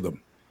wrong with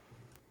them?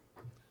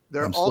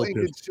 They're all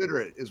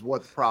inconsiderate is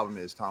what the problem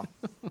is, Tom.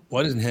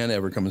 Why doesn't Hannah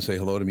ever come and say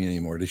hello to me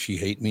anymore? Does she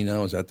hate me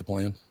now? Is that the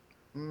plan?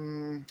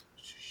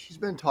 She's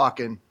been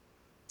talking.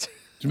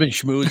 She's been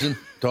schmoozing,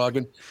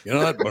 talking. You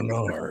know what,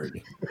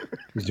 Barnard?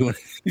 He's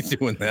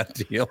doing that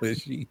deal,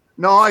 is she?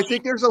 No, I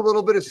think there's a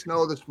little bit of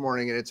snow this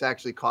morning, and it's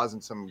actually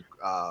causing some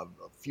a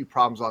few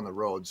problems on the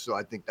road. So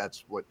I think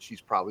that's what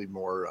she's probably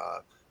more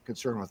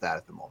concerned with that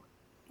at the moment.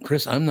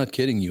 Chris, I'm not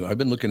kidding you. I've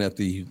been looking at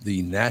the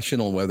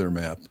national weather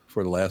map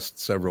for the last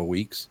several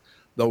weeks.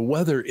 The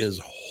weather is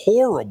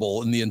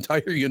horrible in the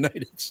entire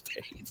United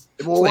States.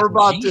 Well, we're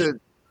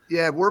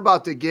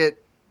about to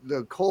get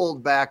the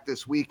cold back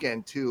this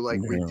weekend too, like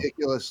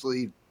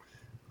ridiculously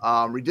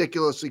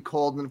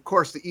cold. And of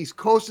course the East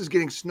Coast is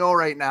getting snow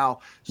right now.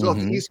 So if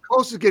the East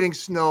Coast is getting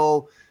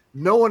snow,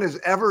 no one has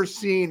ever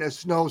seen a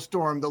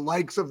snowstorm the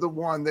likes of the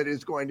one that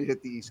is going to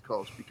hit the East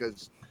Coast,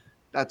 because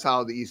that's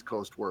how the East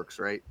Coast works,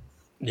 right?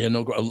 Yeah,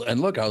 no.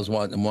 And look,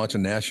 I'm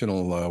watching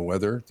national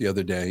weather the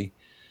other day.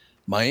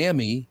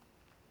 Miami,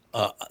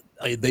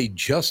 they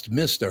just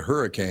missed a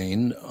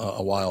hurricane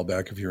a while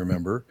back, if you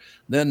remember.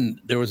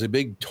 Then there was a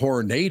big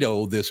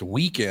tornado this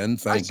weekend.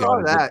 Thank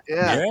God. I saw that.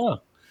 Yeah.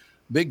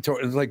 Big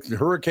like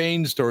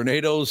hurricanes,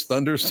 tornadoes,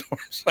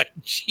 thunderstorms. Like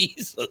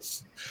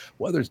Jesus,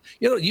 weather's.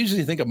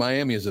 Usually think of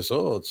Miami as this.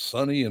 Oh, it's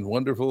sunny and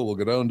wonderful. We'll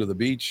go down to the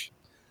beach.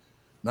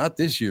 Not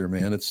this year,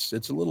 man. It's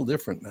a little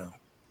different now.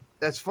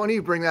 That's funny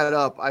you bring that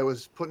up. I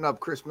was putting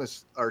up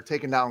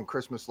taking down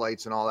Christmas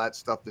lights and all that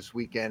stuff this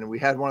weekend, and we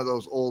had one of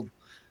those old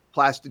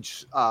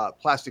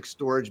plastic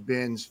storage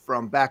bins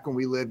from back when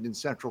we lived in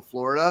Central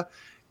Florida,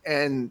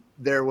 and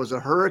there was a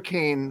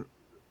hurricane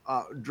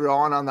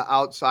drawn on the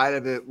outside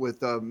of it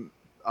with a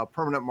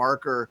permanent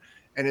marker,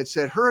 and it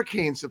said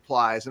hurricane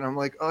supplies. And I'm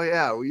like, oh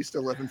yeah, we used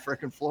to live in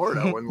frickin'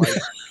 Florida when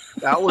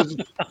that was.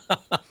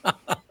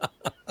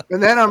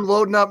 And then I'm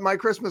loading up my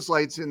Christmas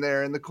lights in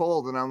there in the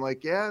cold, and I'm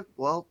like, yeah,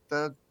 well,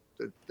 the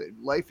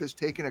life has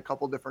taken a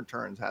couple different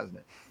turns, hasn't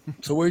it?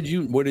 So where did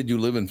you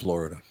live in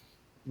Florida?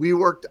 We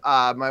worked,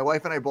 my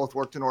wife and I both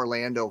worked in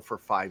Orlando for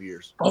 5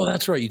 years. Oh,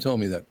 that's right. You told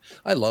me that.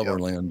 I love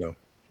Orlando.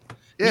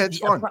 Yeah, it's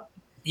fun.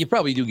 You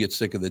probably do get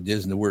sick of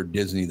the word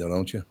Disney, though,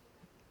 don't you?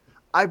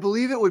 I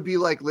believe it would be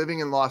like living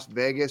in Las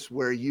Vegas,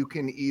 where you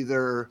can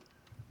either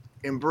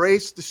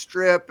embrace the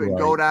strip and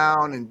go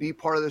down and be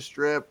part of the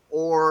strip,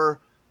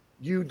 or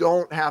you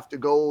don't have to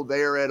go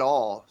there at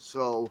all.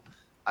 So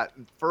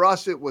for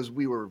us,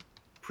 we were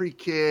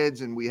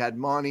pre-kids and we had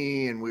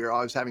money and we were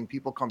always having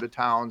people come to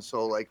town.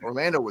 So like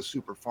Orlando was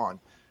super fun.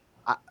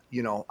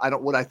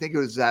 Would I think it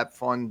was that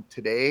fun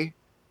today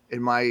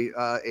in my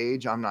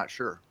age? I'm not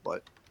sure,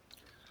 but.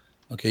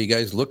 Okay, you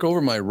guys, look over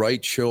my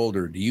right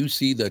shoulder. Do you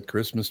see that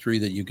Christmas tree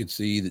that you could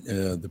see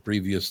the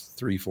previous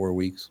 3-4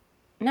 weeks?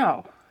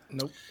 No.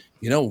 Nope.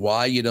 You know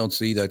why you don't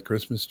see that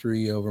Christmas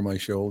tree over my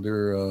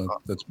shoulder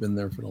that's been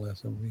there for the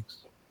last 7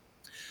 weeks?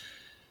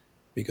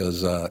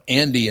 Because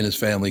Andy and his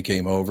family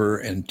came over,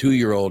 and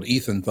 2-year-old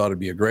Ethan thought it'd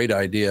be a great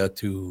idea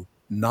to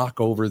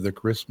knock over the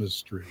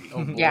Christmas tree.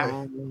 Oh,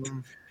 yeah.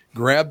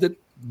 Grabbed it,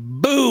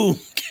 boom.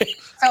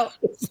 So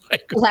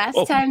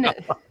last time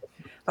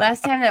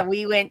that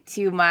we went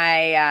to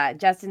my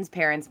Justin's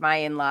parents, my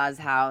in-laws'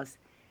 house,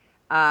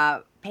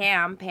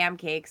 Pam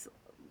Cakes,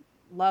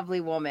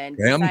 lovely woman.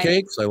 Pam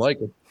Cakes, I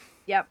like it.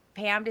 Yep,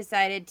 Pam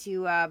decided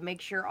to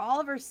make sure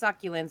all of her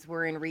succulents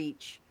were in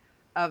reach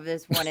of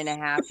this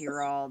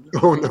 1.5-year-old.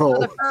 Oh no! For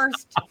the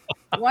first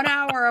 1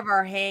 hour of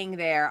our hang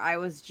there, I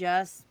was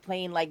just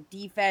playing like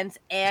defense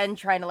and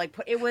trying to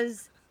it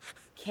was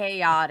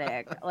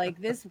chaotic. Like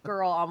this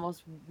girl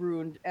almost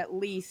ruined at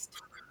least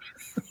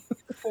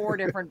 4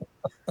 different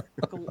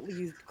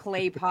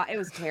clay pot. It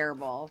was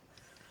terrible.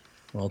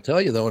 I'll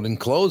tell you though, and in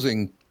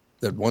closing,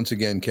 that once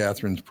again,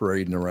 Catherine's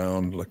parading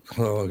around like,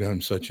 oh,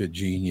 I'm such a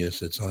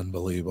genius. It's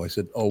unbelievable. I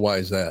said, oh, why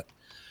is that?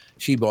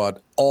 She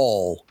bought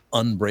all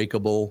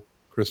unbreakable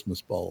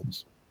Christmas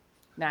bulbs.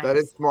 Nice. That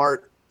is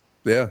smart.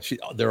 Yeah,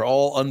 they're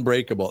all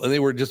unbreakable. And they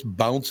were just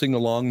bouncing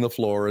along the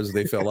floor as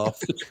they fell off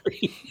the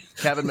tree.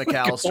 Kevin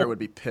McAllister would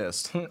be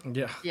pissed.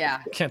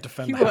 Yeah. Can't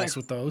defend the house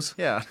with those.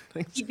 Yeah.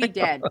 He'd be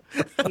dead.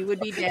 He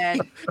would be dead.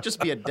 Just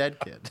be a dead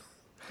kid.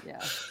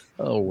 Yeah.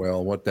 Oh,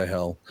 well, what the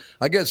hell?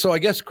 I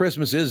guess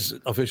Christmas is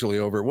officially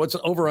over. What's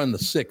over on the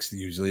 6th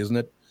usually, isn't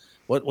it?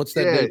 What's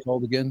that day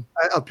called again?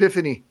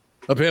 Epiphany.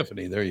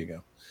 Epiphany. There you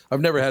go.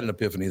 I've never had an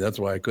epiphany. That's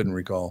why I couldn't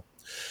recall.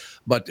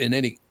 But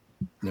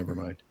never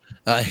mind.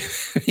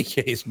 In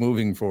case,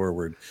 moving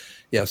forward.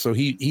 Yeah, so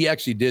he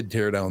actually did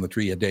tear down the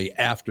tree a day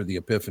after the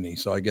epiphany.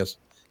 So I guess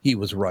he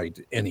was right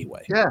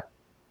anyway.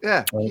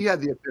 Yeah. He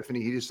had the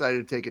epiphany. He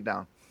decided to take it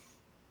down.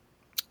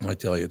 I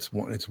tell you,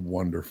 it's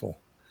wonderful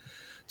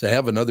to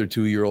have another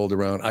 2-year-old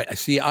around.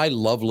 I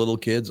love little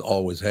kids,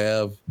 always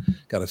have.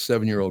 Got a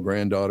 7-year-old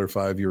granddaughter,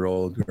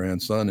 5-year-old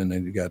grandson, and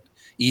then you got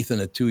Ethan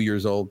at 2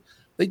 years old.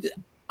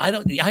 I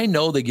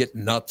know they get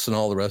nuts and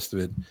all the rest of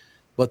it,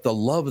 but the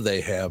love they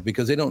have,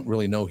 because they don't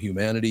really know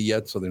humanity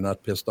yet, so they're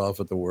not pissed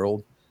off at the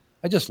world.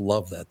 I just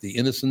love that, the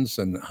innocence,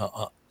 and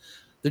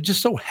they're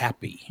just so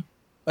happy.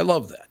 I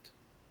love that.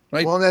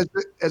 Right? Well,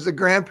 as a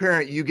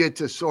grandparent, you get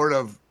to sort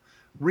of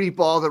reap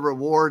all the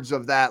rewards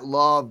of that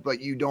love,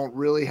 but you don't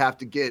really have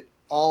to get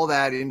all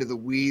that into the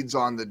weeds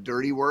on the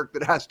dirty work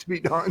that has to be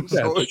done.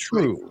 So That's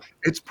true.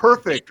 It's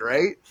perfect,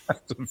 right?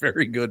 That's a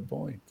very good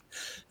point,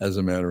 as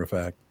a matter of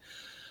fact.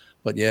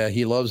 But yeah,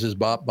 he loves his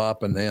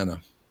bop and Nana.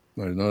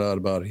 There's no doubt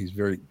about it. He's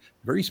very,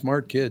 very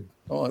smart kid.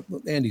 Oh,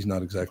 Andy's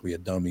not exactly a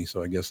dummy,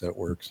 so I guess that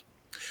works.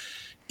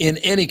 In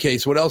any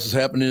case, what else is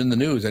happening in the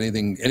news?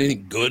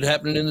 Anything good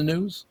happening in the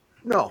news?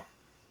 No.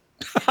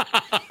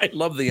 I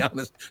love the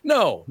honest.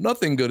 No,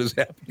 nothing good is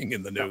happening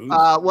in the news.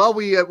 Well,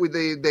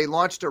 they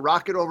launched a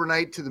rocket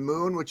overnight to the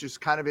moon, which is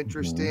kind of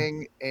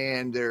interesting,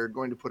 and they're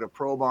going to put a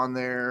probe on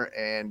there,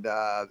 and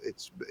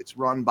it's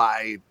run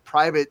by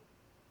private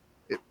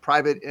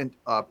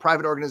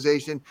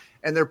organization,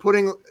 and they're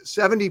putting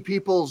 70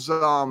 people's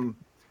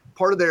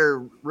part of their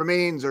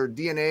remains or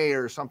DNA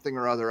or something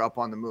or other up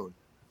on the moon.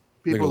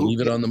 People who leave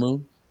it on the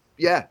moon.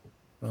 Yeah,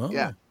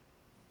 yeah.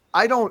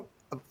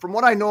 From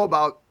what I know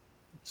about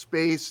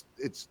space,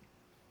 it's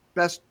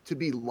best to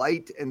be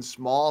light and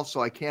small,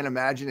 so I can't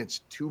imagine it's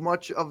too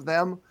much of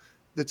them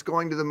that's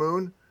going to the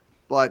moon,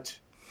 but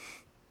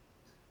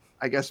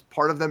I guess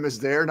part of them is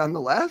there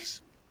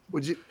nonetheless.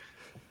 Does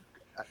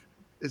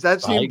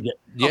that seem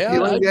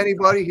appealing to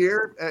anybody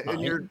here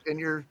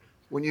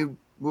when you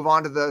move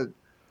on to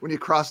when you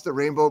cross the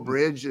Rainbow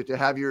Bridge to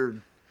have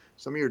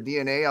some of your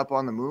DNA up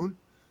on the moon?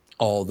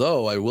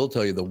 Although I will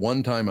tell you, the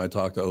one time I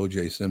talked to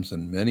O.J.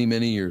 Simpson many,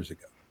 many years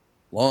ago,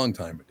 long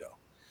time ago,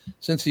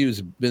 since he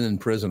was been in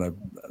prison, I've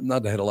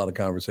not had a lot of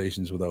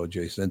conversations with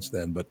O.J. since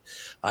then, but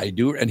I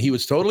do. And he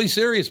was totally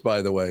serious,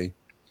 by the way.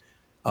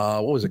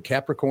 What was it?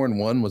 Capricorn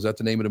 1? Was that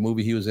the name of the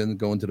movie he was in,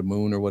 Going to the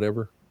Moon or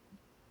whatever?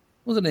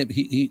 What was the name?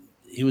 He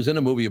was in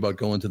a movie about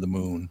going to the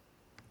moon.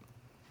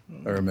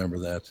 I remember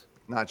that.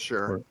 Not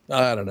sure.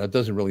 I don't know. It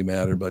doesn't really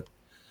matter, but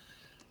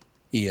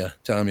yeah,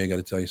 Tommy, I got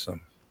to tell you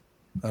something.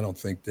 I don't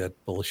think that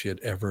bullshit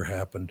ever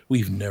happened.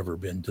 We've never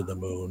been to the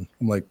moon.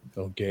 I'm like,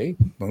 okay.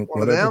 One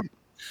of them?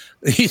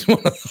 He's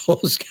one of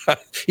those guys.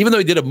 Even though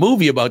he did a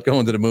movie about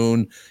going to the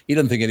moon, he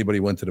doesn't think anybody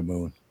went to the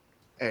moon.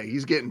 Hey,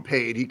 he's getting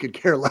paid. He could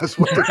care less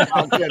what the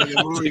content of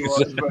the movie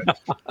was.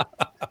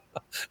 But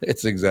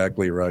It's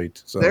exactly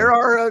right. So there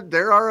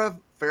are a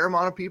fair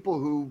amount of people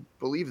who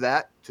believe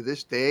that to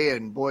this day.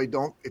 And boy,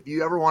 if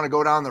you ever want to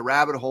go down the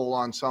rabbit hole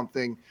on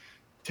something,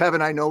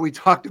 Tevin, I know we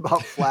talked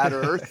about flat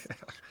Earth.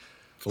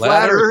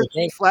 Flat Earth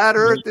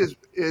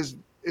is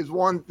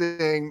one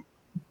thing.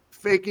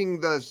 Faking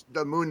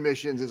the moon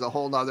missions is a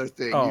whole nother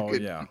thing. Oh,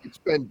 you could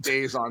spend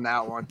days on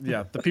that one.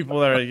 Yeah, the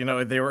people that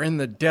are, they were in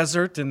the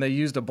desert and they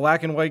used a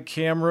black and white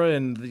camera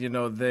and,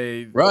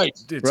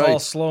 it's all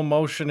slow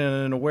motion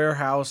and in a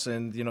warehouse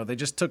and, they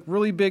just took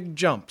really big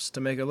jumps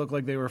to make it look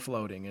like they were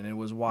floating and it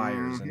was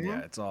wires and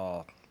it's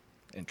all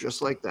interesting.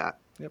 Just like that.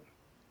 Yep.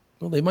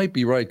 Well, they might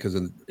be right because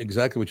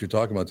exactly what you're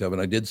talking about, Tevin.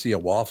 I did see a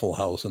Waffle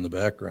House in the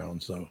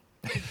background, so.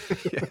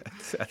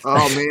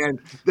 Oh man,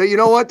 you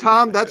know what,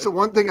 Tom? That's the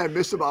one thing I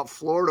miss about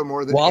Florida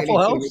more than anything.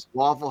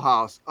 Waffle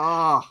House.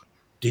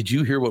 Did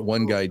you hear what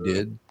one guy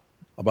did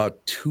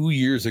about 2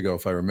 years ago?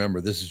 If I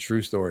remember, this is a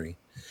true story.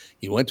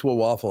 He went to a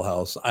Waffle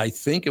House. I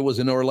think it was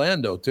in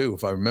Orlando too,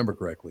 if I remember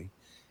correctly.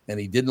 And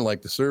he didn't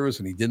like the service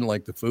and he didn't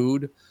like the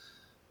food.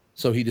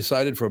 So he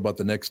decided for about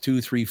the next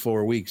 2, 3,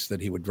 4 weeks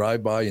that he would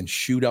drive by and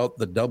shoot out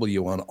the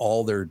W on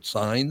all their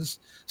signs.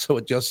 So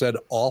it just said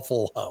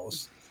Awful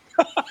House.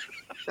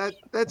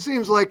 That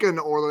seems like an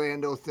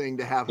Orlando thing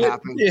to have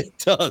happen. It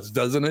does,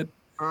 doesn't it?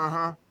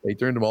 Uh-huh. They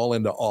turned them all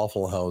into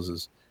awful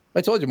houses.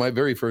 I told you my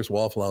very first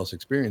Waffle House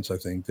experience, I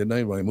think, didn't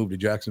I, when I moved to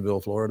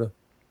Jacksonville, Florida?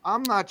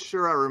 I'm not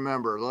sure I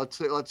remember. Let's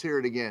hear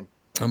it again.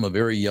 I'm a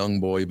very young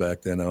boy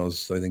back then. I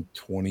was, I think,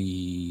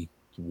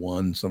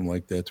 21, something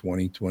like that,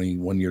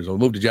 21 years old.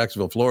 Moved to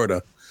Jacksonville,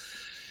 Florida.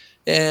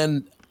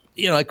 And,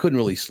 I couldn't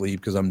really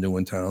sleep because I'm new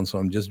in town. So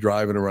I'm just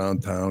driving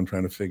around town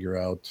trying to figure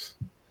out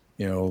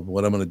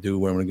what I'm going to do,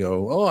 where I'm going to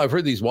go. Oh, I've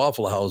heard these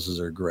Waffle Houses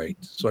are great.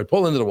 So I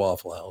pull into the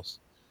Waffle House.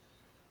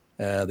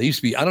 They used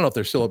to be, I don't know if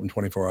they're still open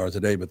 24 hours a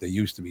day, but they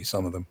used to be,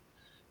 some of them.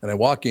 And I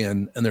walk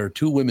in and there are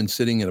two women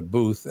sitting in a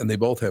booth and they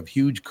both have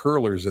huge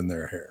curlers in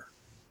their hair,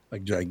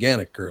 like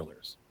gigantic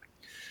curlers.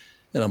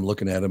 And I'm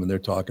looking at them and they're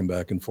talking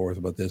back and forth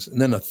about this.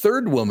 And then a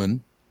third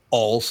woman,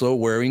 also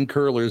wearing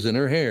curlers in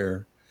her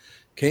hair,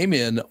 came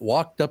in,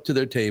 walked up to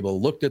their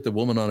table, looked at the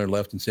woman on her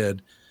left and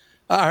said,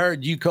 I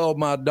heard you called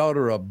my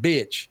daughter a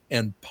bitch,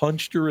 and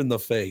punched her in the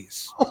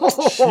face.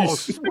 Oh,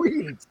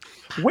 sweet.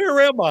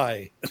 Where am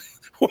I?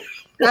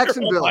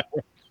 Jacksonville.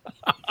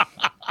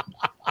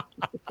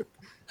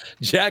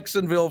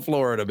 Jacksonville,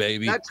 Florida,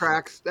 baby. That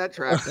tracks.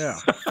 Yeah.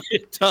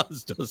 It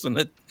does, doesn't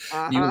it?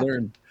 You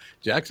learn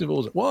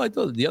Jacksonville. Well, I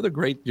thought the other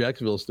great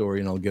Jacksonville story,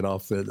 and I'll get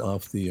off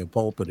the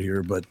pulpit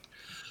here, but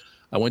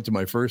I went to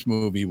my first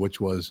movie, which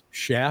was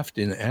Shaft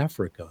in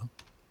Africa.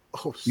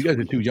 Oh, you guys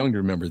are too young to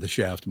remember the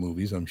Shaft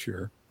movies, I'm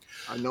sure.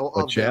 I know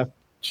but of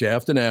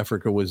Shaft in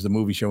Africa was the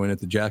movie showing at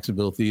the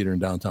Jacksonville Theater in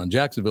downtown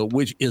Jacksonville,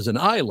 which is an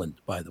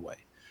island, by the way.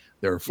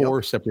 There are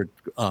 4 separate,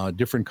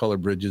 different color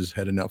bridges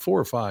heading out,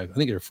 4 or 5, I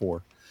think there are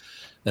 4,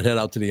 that head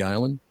out to the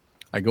island.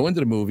 I go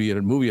into the movie, and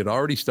the movie had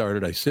already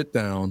started. I sit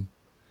down,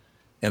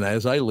 and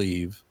as I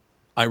leave,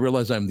 I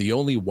realize I'm the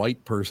only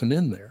white person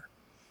in there.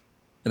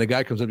 And the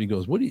guy comes up and he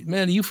goes,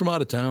 man, are you from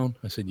out of town?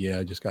 I said, yeah,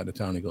 I just got into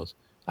town. He goes,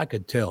 I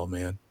could tell,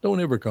 man. Don't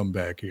ever come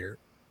back here.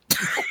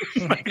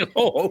 I go,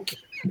 oh, okay.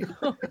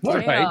 All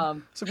right.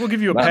 So we'll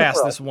give you a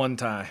pass this one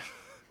time.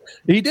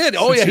 He did.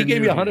 Oh, yeah. He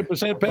gave me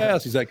 100%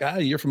 pass. He's like,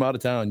 you're from out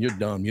of town. You're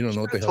dumb. You don't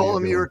know what the hell told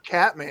him doing. you were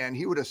Catman.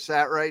 He would have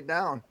sat right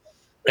down.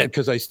 And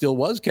because I still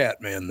was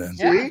Catman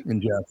then in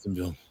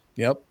Jacksonville.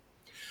 Yep.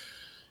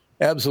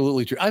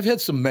 Absolutely true. I've had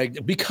some,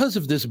 because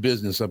of this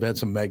business, I've had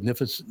some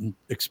magnificent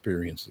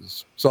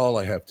experiences. That's all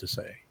I have to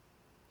say.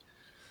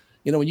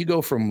 When you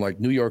go from like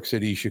New York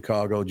City,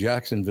 Chicago,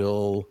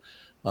 Jacksonville,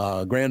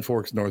 Grand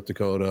Forks, North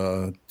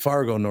Dakota,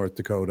 Fargo, North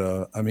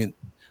Dakota, I mean,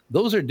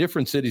 those are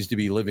different cities to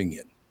be living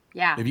in.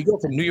 Yeah. If you go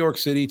from New York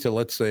City to,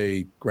 let's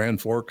say,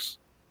 Grand Forks,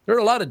 there are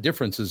a lot of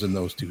differences in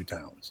those two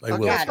towns.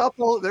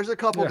 There's a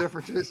couple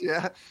differences,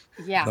 yeah.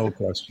 No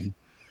question.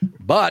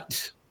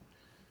 But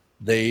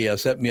they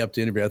set me up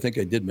to interview. I think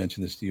I did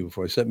mention this to you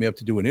before. They set me up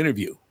to do an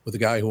interview with a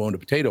guy who owned a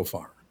potato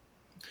farm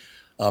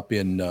up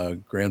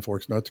in Grand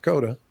Forks, North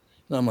Dakota.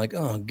 And I'm like,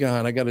 oh,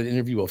 God, I got to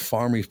interview a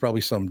farmer. He's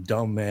probably some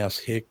dumbass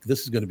hick.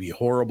 This is going to be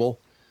horrible.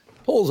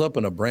 Pulls up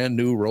in a brand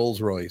new Rolls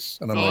Royce.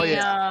 And I'm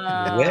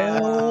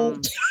well.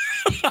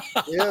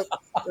 Yep,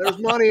 there's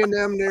money in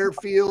them there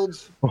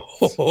fields.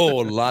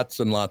 Oh, lots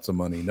and lots of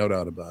money. No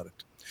doubt about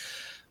it.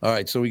 All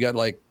right, so we got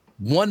like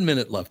 1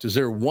 minute left. Is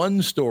there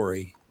one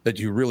story that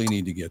you really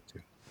need to get to?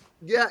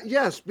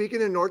 Yeah.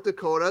 Speaking in North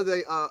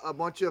Dakota, a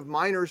bunch of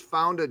miners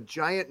found a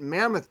giant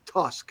mammoth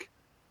tusk.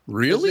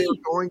 Really?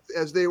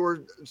 As they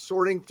were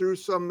sorting through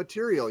some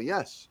material.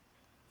 Yes.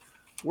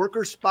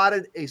 Workers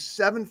spotted a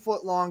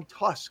 7-foot-long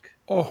tusk.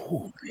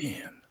 Oh,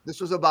 man.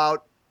 This was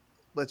about,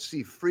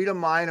 Freedom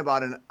Mine,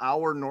 about an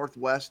hour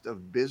northwest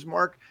of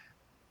Bismarck.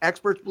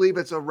 Experts believe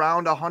it's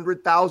around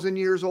 100,000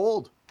 years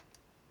old.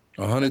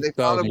 100,000 They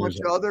found a bunch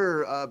of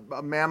other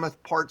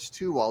mammoth parts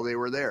too while they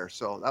were there.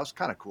 So that was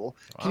kind of cool.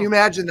 Wow. Can you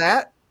imagine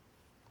that?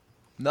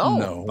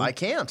 No, I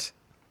can't.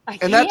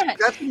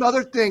 That's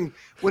another thing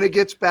when it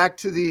gets back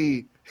to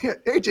the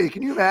AJ,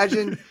 can you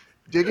imagine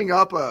digging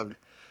up a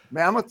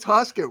mammoth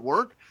tusk at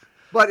work?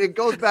 But it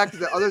goes back to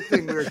the other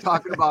thing we were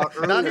talking about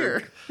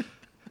earlier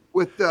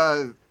with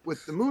the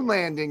moon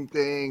landing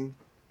thing.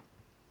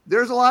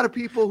 There's a lot of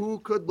people who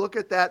could look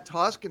at that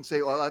tusk and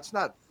say, well, that's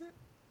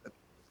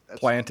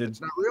planted.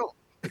 It's not real.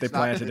 They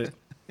planted it.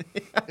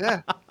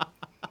 Yeah.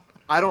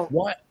 I don't.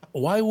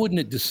 Why wouldn't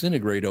it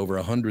disintegrate over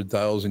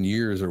 100,000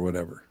 years or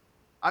whatever?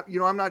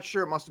 I'm not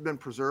sure. It must have been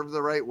preserved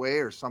the right way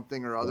or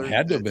something or other. It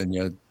had to have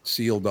been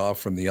sealed off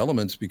from the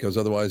elements, because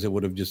otherwise it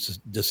would have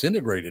just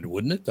disintegrated,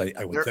 wouldn't it?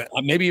 I would think.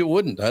 Maybe it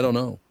wouldn't. I don't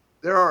know.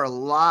 There are a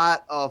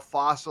lot of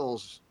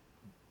fossils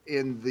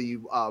in the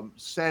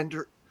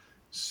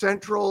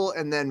central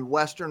and then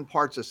western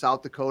parts of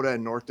South Dakota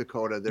and North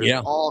Dakota. There's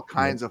all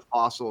kinds of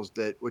fossils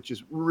which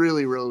is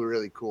really, really,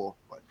 really cool.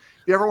 But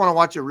if you ever want to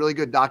watch a really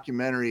good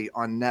documentary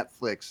on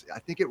Netflix, I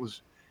think it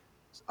was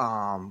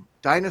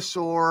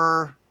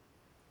Dinosaur.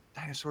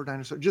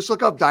 Just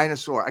look up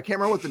Dinosaur. I can't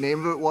remember what the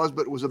name of it was,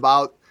 but it was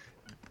about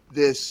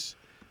this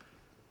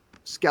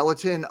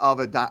skeleton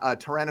of a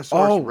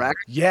Tyrannosaurus Rex.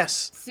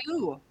 Yes.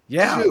 Sue.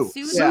 Yeah.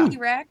 Sue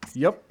T-Rex.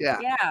 Yep.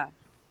 Yeah.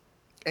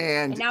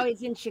 And now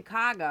it's in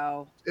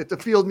Chicago. At the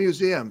Field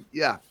Museum.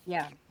 Yeah.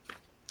 Yeah.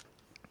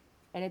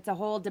 And it's a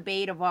whole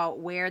debate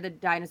about where the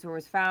dinosaur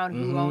was found,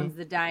 who owns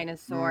the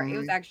dinosaur. It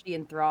was actually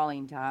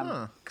enthralling,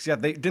 Tom.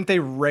 Because didn't they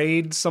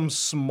raid some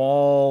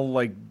small,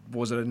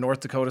 was it a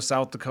North Dakota,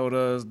 South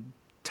Dakota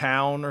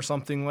town or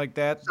something like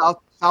that? South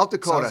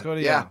Dakota. South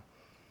Dakota, yeah.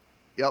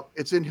 Yep,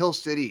 it's in Hill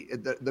City.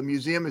 The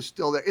museum is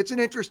still there. It's an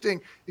interesting.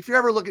 If you're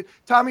ever looking,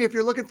 Tommy, if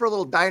you're looking for a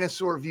little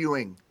dinosaur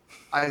viewing,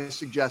 I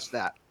suggest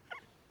that.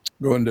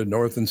 Going to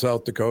North and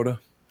South Dakota?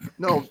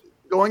 No,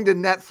 going to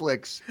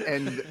Netflix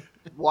and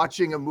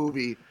watching a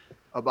movie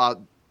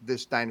about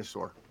this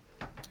dinosaur.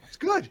 It's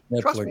good.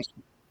 Netflix. Trust me.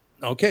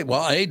 Okay,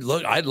 well, I'd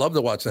love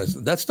to watch that.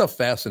 That stuff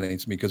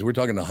fascinates me, because we're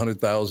talking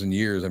 100,000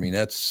 years. I mean,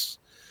 that's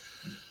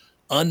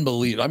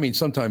unbelievable. I mean,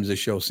 sometimes this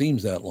show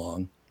seems that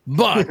long,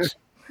 but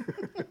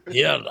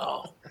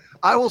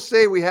I will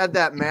say we had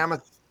that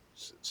mammoth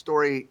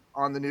story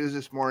on the news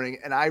this morning,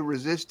 and I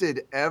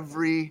resisted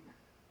every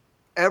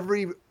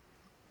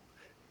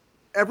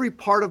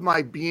part of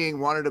my being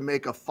wanted to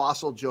make a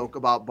fossil joke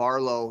about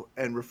Barlow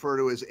and refer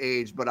to his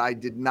age, but I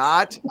did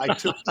not. I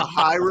took the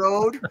high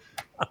road.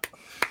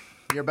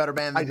 You're a better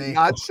man than me. I did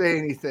not say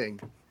anything.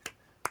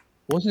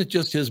 Wasn't it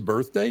just his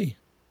birthday?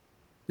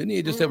 Didn't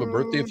he just have a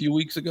birthday a few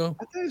weeks ago?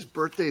 I think his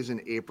birthday is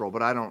in April,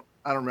 but I don't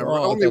remember. I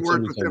only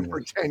worked with him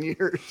for 10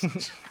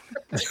 years.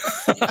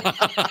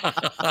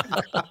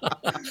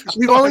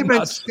 We've only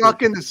been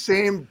stuck in the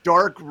same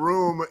dark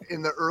room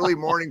in the early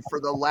morning for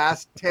the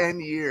last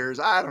 10 years.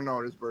 I don't know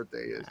what his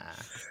birthday is.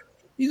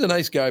 He's a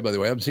nice guy, by the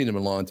way. I haven't seen him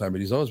in a long time,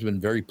 but he's always been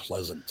very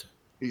pleasant.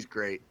 He's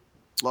great.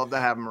 Love to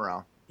have him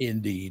around.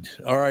 Indeed.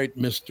 All right,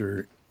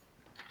 Mr.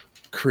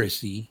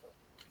 Chrissy.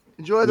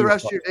 Enjoy the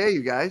rest of your day,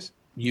 you guys.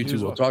 You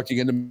too. We'll talk to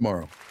you again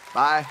tomorrow.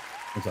 Bye.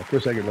 That's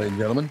Chris Eggert, ladies and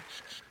gentlemen.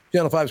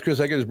 Channel 5's Chris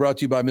Eggert is brought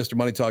to you by Mr.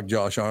 Money Talk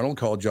Josh Arnold.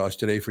 Call Josh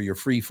today for your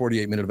free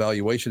 48-minute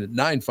evaluation at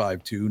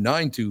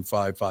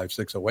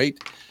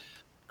 952-925-5608.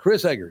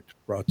 Chris Eggert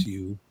brought to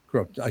you,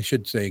 I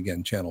should say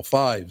again, Channel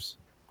 5's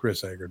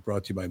Chris Eggert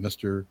brought to you by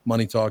Mr.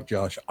 Money Talk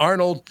Josh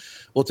Arnold.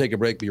 We'll take a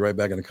break. Be right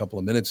back in a couple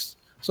of minutes.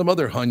 Some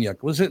other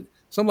Hunyuk. Was it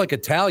some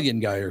Italian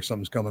guy or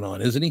something's coming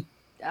on, isn't he?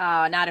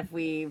 Not if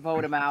we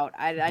vote him out.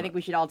 I think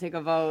we should all take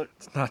a vote.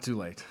 It's not too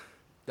late.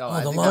 The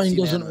line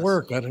doesn't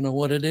work. I don't know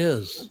what it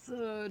is. It's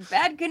a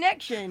bad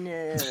connection.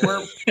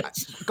 We're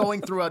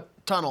going through a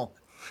tunnel,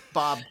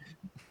 Bob.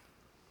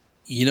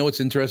 You know what's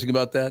interesting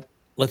about that?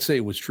 Let's say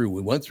it was true.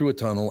 We went through a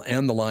tunnel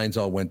and the lines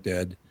all went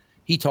dead.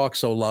 He talks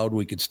so loud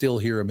we could still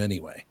hear him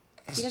anyway.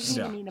 He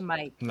doesn't even need a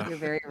mic. No. You're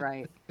very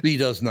right. He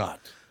does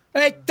not.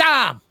 Hey,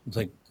 Tom! It's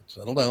like,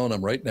 settle down.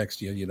 I'm right next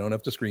to you. You don't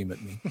have to scream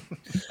at me.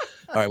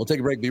 All right, we'll take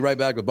a break. Be right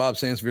back with Bob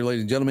Sansevere,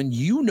 ladies and gentlemen.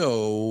 You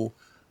know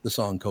the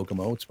song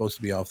Kokomo. It's supposed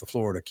to be off the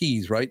Florida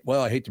Keys, right?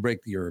 Well, I hate to break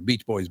your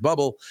Beach Boys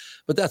bubble,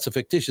 but that's a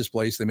fictitious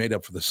place they made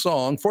up for the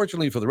song.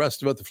 Fortunately for the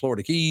rest of it, the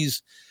Florida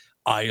Keys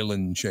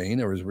island chain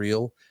are as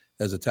real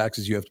as the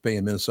taxes you have to pay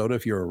in Minnesota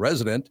if you're a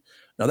resident.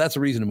 Now, that's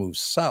a reason to move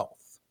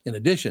south. In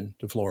addition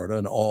to Florida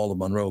and all of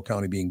Monroe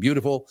County being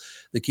beautiful,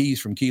 the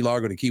Keys from Key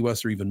Largo to Key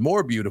West are even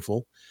more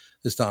beautiful.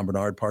 This is Tom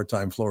Barnard,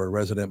 part-time Florida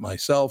resident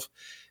myself.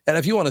 And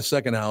if you want a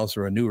second house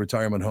or a new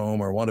retirement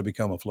home or want to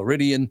become a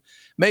Floridian,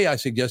 may I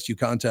suggest you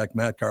contact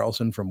Matt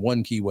Carlson from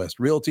One Key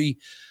West Realty.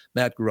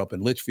 Matt grew up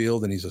in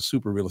Litchfield, and he's a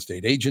super real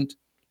estate agent.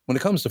 When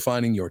it comes to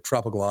finding your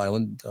tropical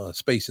island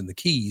space in the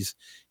Keys,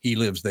 he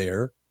lives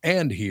there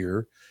and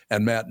here,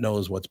 and Matt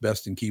knows what's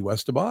best in Key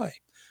West to buy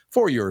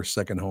for your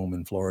second home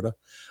in Florida.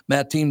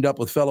 Matt teamed up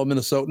with fellow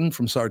Minnesotan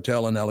from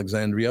Sartell and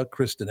Alexandria,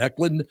 Kristen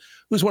Eklund,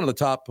 who's one of the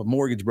top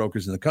mortgage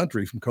brokers in the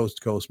country from Coast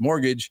to Coast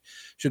Mortgage.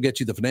 She'll get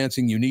you the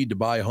financing you need to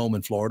buy a home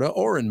in Florida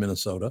or in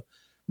Minnesota.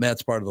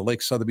 Matt's part of the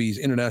Lake Sotheby's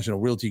International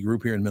Realty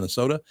Group here in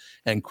Minnesota,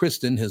 and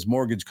Kristen, his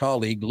mortgage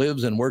colleague,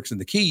 lives and works in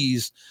the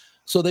Keys.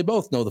 So they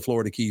both know the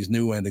Florida Keys'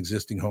 new and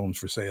existing homes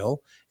for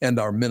sale and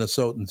are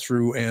Minnesotan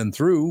through and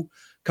through.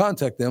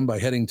 Contact them by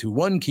heading to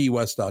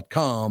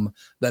onekeywest.com.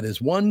 That is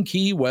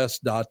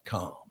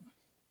onekeywest.com.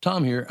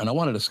 Tom here, and I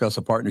want to discuss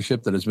a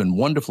partnership that has been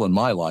wonderful in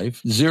my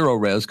life, Zero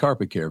Res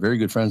Carpet Care. Very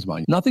good friends of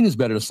mine. Nothing is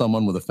better to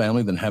someone with a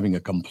family than having a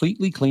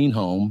completely clean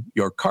home.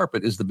 Your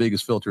carpet is the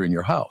biggest filter in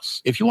your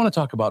house. If you want to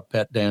talk about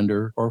pet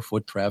dander or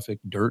foot traffic,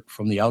 dirt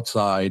from the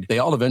outside, they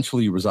all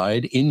eventually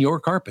reside in your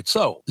carpet.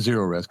 So,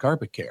 Zero Res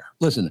Carpet Care.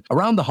 Listen,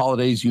 around the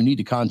holidays, you need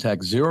to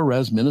contact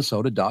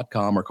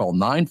ZeroResMinnesota.com or call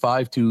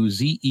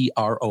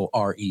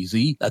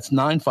 952-ZEROREZ. That's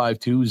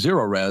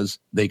 952-ZERO-RES.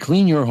 They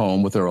clean your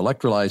home with their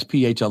electrolyzed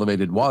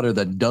pH-elevated water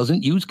that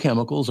doesn't use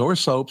chemicals or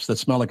soaps that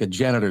smell like a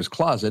janitor's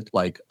closet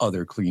like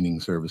other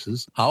cleaning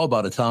services. How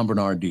about a Tom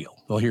Barnard deal?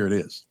 Well, here it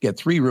is. Get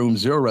 3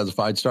 rooms, 0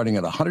 resified, starting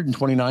at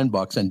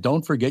 $129, and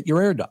don't forget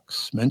your air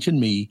ducts. Mention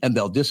me, and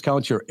they'll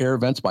discount your air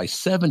vents by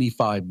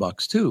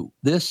 $75 too.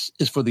 This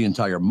is for the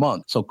entire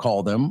month, so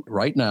call them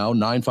right now,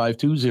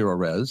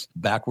 952-0-RES,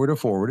 backward or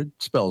forward, it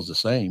spells the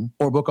same,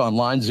 or book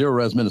online,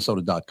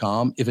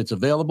 ZeroResMinnesota.com. If it's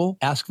available,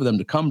 ask for them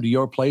to come to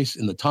your place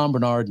in the Tom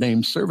Barnard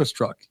named service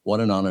truck.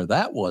 What an honor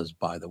that was,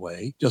 by the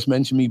way. Just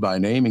mention me by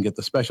name and get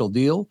the special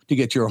deal to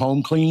get your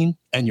home clean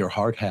and your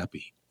heart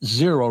happy.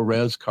 Zero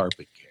Res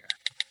Carpet Care.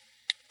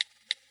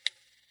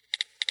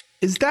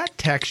 Is that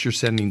text you're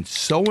sending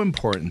so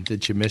important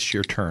that you missed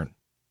your turn?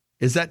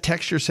 Is that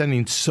text you're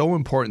sending so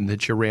important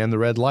that you ran the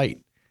red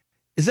light?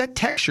 Is that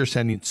text you're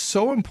sending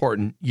so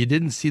important you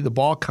didn't see the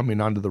ball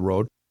coming onto the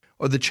road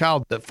or the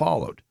child that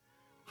followed?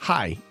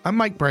 Hi, I'm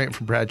Mike Bryant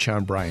from Bradshaw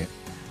 & Bryant.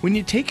 When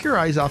you take your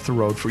eyes off the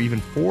road for even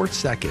 4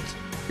 seconds,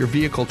 your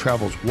vehicle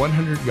travels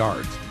 100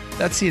 yards.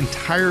 That's the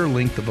entire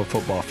length of a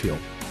football field.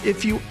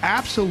 If you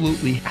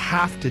absolutely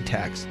have to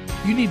text,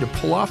 you need to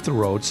pull off the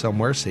road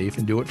somewhere safe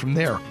and do it from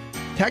there.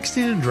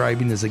 Texting and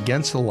driving is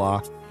against the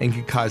law and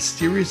can cause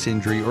serious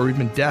injury or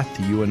even death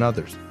to you and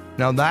others.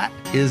 Now that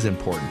is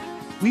important.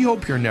 We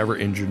hope you're never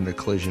injured in a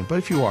collision, but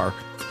if you are,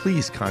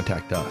 please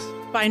contact us.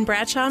 Find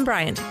Bradshaw &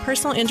 Bryant,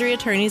 personal injury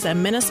attorneys at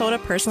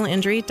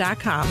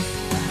MinnesotaPersonalInjury.com.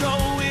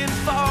 Going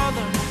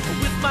farther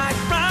with Mike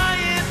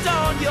Bryant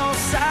on your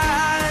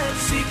side,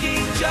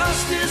 seeking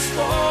justice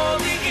for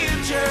the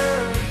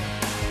injured.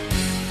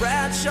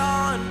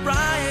 Bradshaw &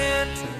 Bryant.